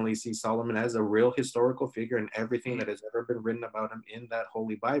personally see Solomon as a real historical figure, and everything that has ever been written about him in that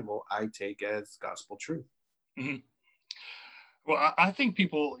Holy Bible, I take as gospel truth. Mm-hmm. Well, I think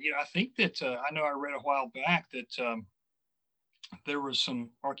people, I think that I know I read a while back that there was some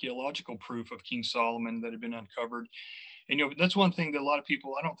archaeological proof of King Solomon that had been uncovered. And, that's one thing that a lot of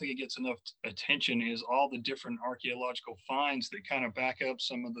people, I don't think it gets enough attention, is all the different archaeological finds that kind of back up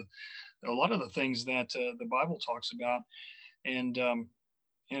a lot of the things that the Bible talks about. And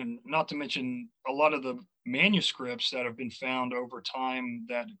not to mention a lot of the manuscripts that have been found over time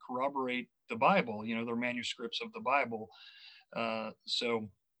that corroborate the Bible, they're manuscripts of the Bible. So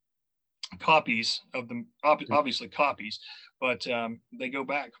copies of them, obviously copies, but they go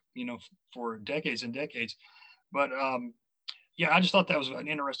back, for decades and decades. But I just thought that was an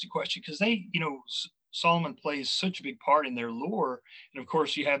interesting question, because Solomon plays such a big part in their lore. And of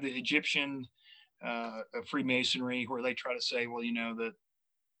course, you have the Egyptian Freemasonry, where they try to say, well, that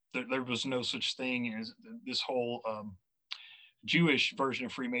there was no such thing as this whole Jewish version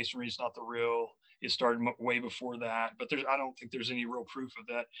of Freemasonry is not the real. It started way before that, but I don't think there's any real proof of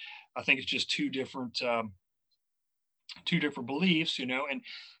that. I think it's just two different beliefs, and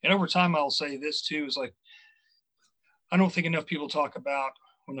over time, I'll say this too, is like, I don't think enough people talk about,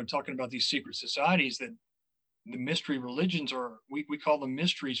 when they're talking about these secret societies, that the mystery religions we call them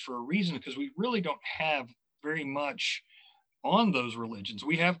mysteries for a reason, because we really don't have very much on those religions.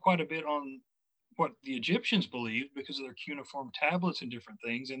 We have quite a bit on what the Egyptians believed because of their cuneiform tablets and different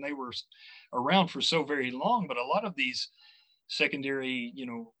things, and they were around for so very long. But a lot of these secondary,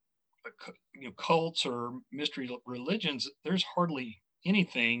 cults or mystery religions, there's hardly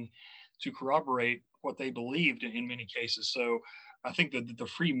anything to corroborate what they believed in many cases. So I think that the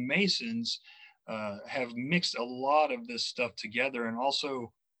Freemasons have mixed a lot of this stuff together. And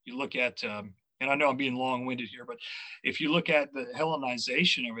also, you look at, and I know I'm being long-winded here, but if you look at the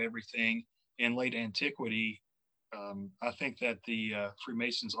Hellenization of everything in late antiquity, I think that the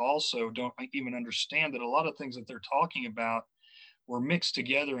Freemasons also don't even understand that a lot of things that they're talking about were mixed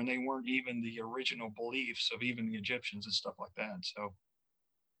together, and they weren't even the original beliefs of even the Egyptians and stuff like that. So,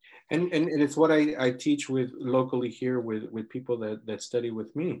 and it's what I teach with locally here with people that study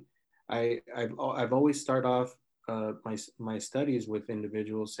with me. I've always start off my studies with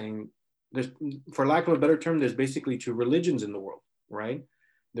individuals saying, there's, for lack of a better term, there's basically two religions in the world, right?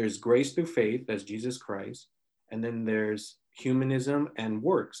 There's grace through faith, that's Jesus Christ, and then there's humanism and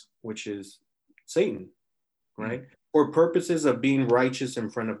works, which is Satan, right? For purposes of being righteous in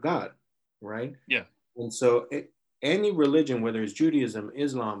front of God, right? Yeah. And so any religion, whether it's Judaism,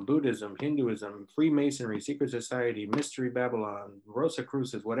 Islam, Buddhism, Hinduism, Freemasonry, Secret Society, Mystery Babylon,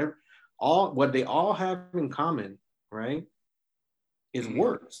 Rosicrucians, whatever, what they all have in common, right, is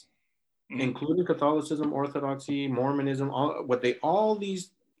works, including Catholicism, Orthodoxy, Mormonism, all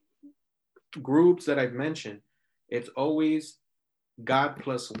these groups that I've mentioned, it's always God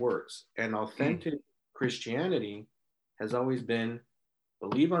plus works. And authentic Christianity has always been,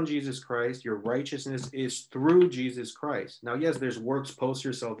 believe on Jesus Christ, your righteousness is through Jesus Christ. Now, yes, there's works post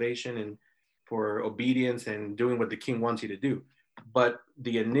your salvation and for obedience and doing what the King wants you to do. But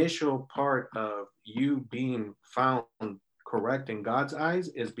the initial part of you being found correct in God's eyes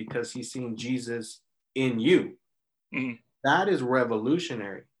is because he's seen Jesus in you. That is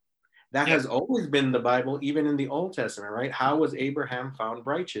revolutionary. That has always been the Bible, even in the Old Testament, right? How was Abraham found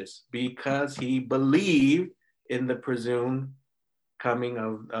righteous? Because he believed in the presumed coming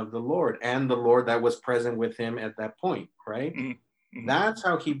of the Lord and the Lord that was present with him at that point, right? That's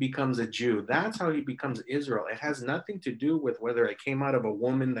how he becomes a Jew. That's how he becomes Israel. It has nothing to do with whether I came out of a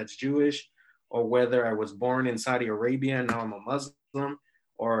woman that's Jewish or whether I was born in Saudi Arabia and now I'm a Muslim,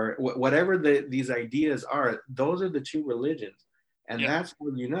 or whatever these ideas are. Those are the two religions. And that's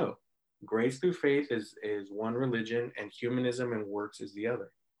what you know. Grace through faith is one religion, and humanism and works is the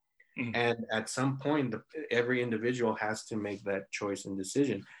other. And at some point, every individual has to make that choice and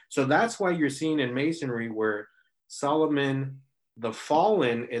decision. So that's why you're seeing in Masonry where Solomon, the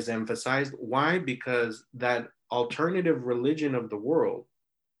fallen, is emphasized. Why? Because that alternative religion of the world,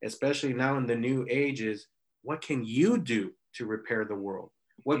 especially now in the new age, is what can you do to repair the world?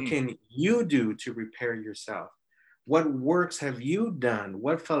 What can you do to repair yourself? What works have you done?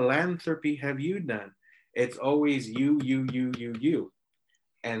 What philanthropy have you done? It's always you.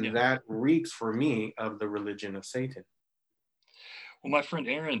 And that reeks for me of the religion of Satan. Well, my friend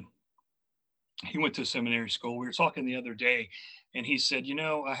Aaron, he went to seminary school. We were talking the other day, and he said,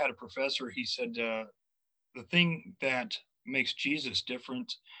 I had a professor. He said, the thing that makes Jesus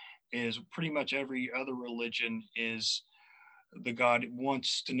different is pretty much every other religion is the God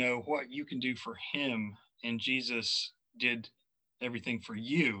wants to know what you can do for him, and Jesus did everything for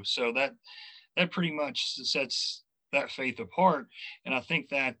you. So that pretty much sets that faith apart, and I think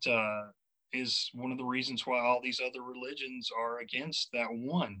that is one of the reasons why all these other religions are against that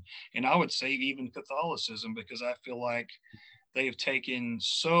one. And I would say even Catholicism, because I feel like they've taken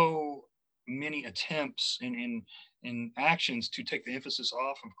so many attempts in actions to take the emphasis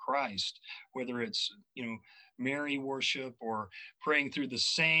off of Christ, whether it's Mary worship or praying through the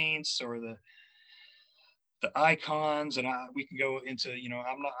saints or the icons. And we can go into,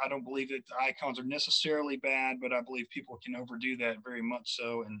 I don't believe that the icons are necessarily bad, but I believe people can overdo that very much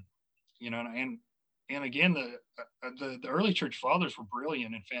so. And and again, the early church fathers were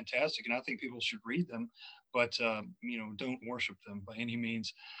brilliant and fantastic, and I think people should read them, but don't worship them by any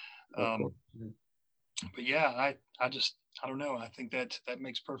means. But yeah, I don't know. I think that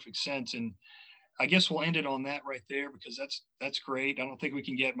makes perfect sense, and I guess we'll end it on that right there, because that's great. I don't think we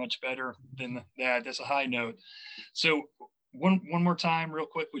can get much better than that. That's a high note. So one more time, real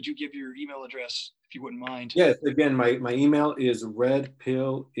quick, would you give your email address if you wouldn't mind? Yes, again, my email is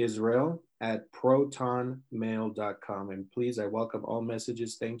redpillisrael@protonmail.com. And please, I welcome all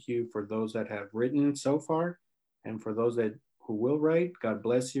messages. Thank you for those that have written so far. And for those who will write, God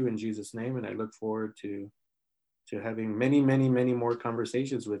bless you in Jesus' name. And I look forward to having many, many, many more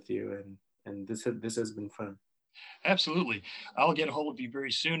conversations with you. And this has been fun. Absolutely. I'll get a hold of you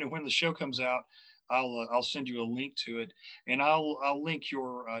very soon. And when the show comes out, I'll send you a link to it, and I'll link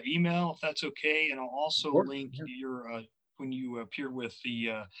your email if that's okay, and I'll also link your when you appeared with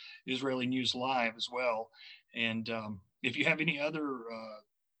the Israeli News Live as well. And if you have any other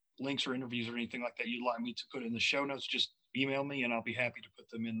links or interviews or anything like that you'd like me to put in the show notes, just email me, and I'll be happy to put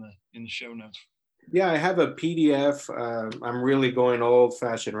them in the show notes. Yeah, I have a PDF. I'm really going old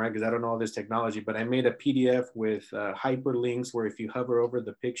fashioned, right? Because I don't know all this technology, but I made a PDF with hyperlinks where if you hover over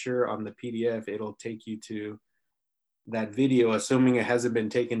the picture on the PDF, it'll take you to that video, assuming it hasn't been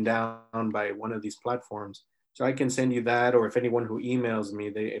taken down by one of these platforms. So I can send you that, or if anyone who emails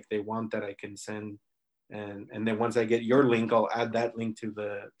me, if they want that, I can send. And then once I get your link, I'll add that link to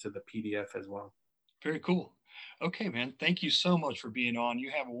the PDF as well. Very cool. Okay, man. Thank you so much for being on.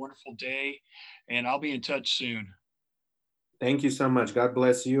 You have a wonderful day, and I'll be in touch soon. Thank you so much. God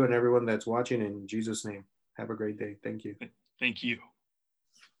bless you and everyone that's watching in Jesus' name. Have a great day. Thank you. Thank you.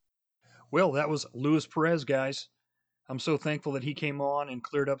 Well, that was Luis Perez, guys. I'm so thankful that he came on and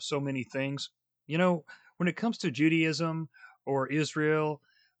cleared up so many things. When it comes to Judaism or Israel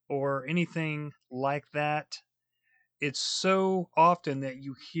or anything like that, it's so often that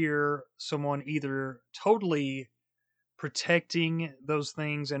you hear someone either totally protecting those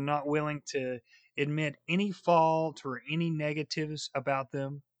things and not willing to admit any fault or any negatives about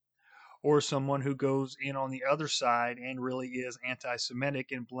them, or someone who goes in on the other side and really is anti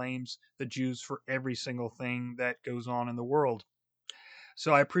Semitic and blames the Jews for every single thing that goes on in the world.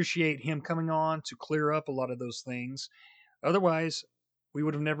 So I appreciate him coming on to clear up a lot of those things. Otherwise, we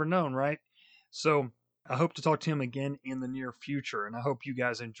would have never known, right? So I hope to talk to him again in the near future, and I hope you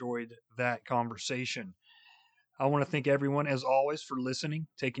guys enjoyed that conversation. I want to thank everyone, as always, for listening,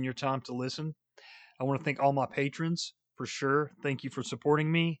 taking your time to listen. I want to thank all my patrons, for sure. Thank you for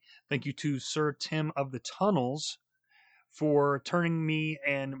supporting me. Thank you to Sir Tim of the Tunnels for turning me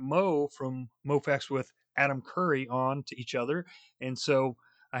and Mo from MoFax with Adam Curry on to each other. And so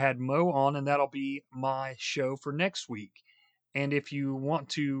I had Mo on, and that'll be my show for next week. And if you want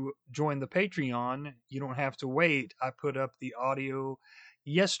to join the Patreon, you don't have to wait. I put up the audio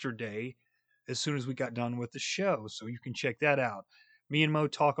yesterday as soon as we got done with the show, so you can check that out. Me and Mo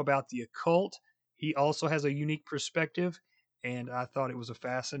talk about the occult. He also has a unique perspective, and I thought it was a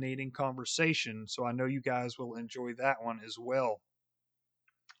fascinating conversation, so I know you guys will enjoy that one as well.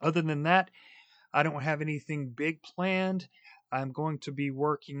 Other than that, I don't have anything big planned. I'm going to be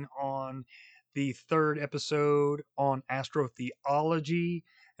working on the third episode on astrotheology,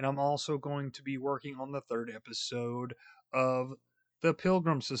 and I'm also going to be working on the third episode of the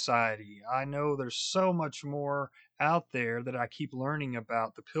Pilgrim Society. I know there's so much more out there that I keep learning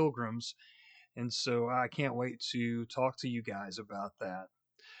about the Pilgrims, and so I can't wait to talk to you guys about that.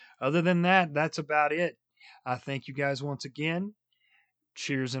 Other than that, that's about it. I thank you guys once again.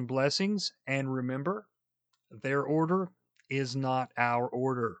 Cheers and blessings, and remember, their order is not our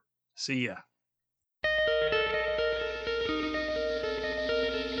order. See ya.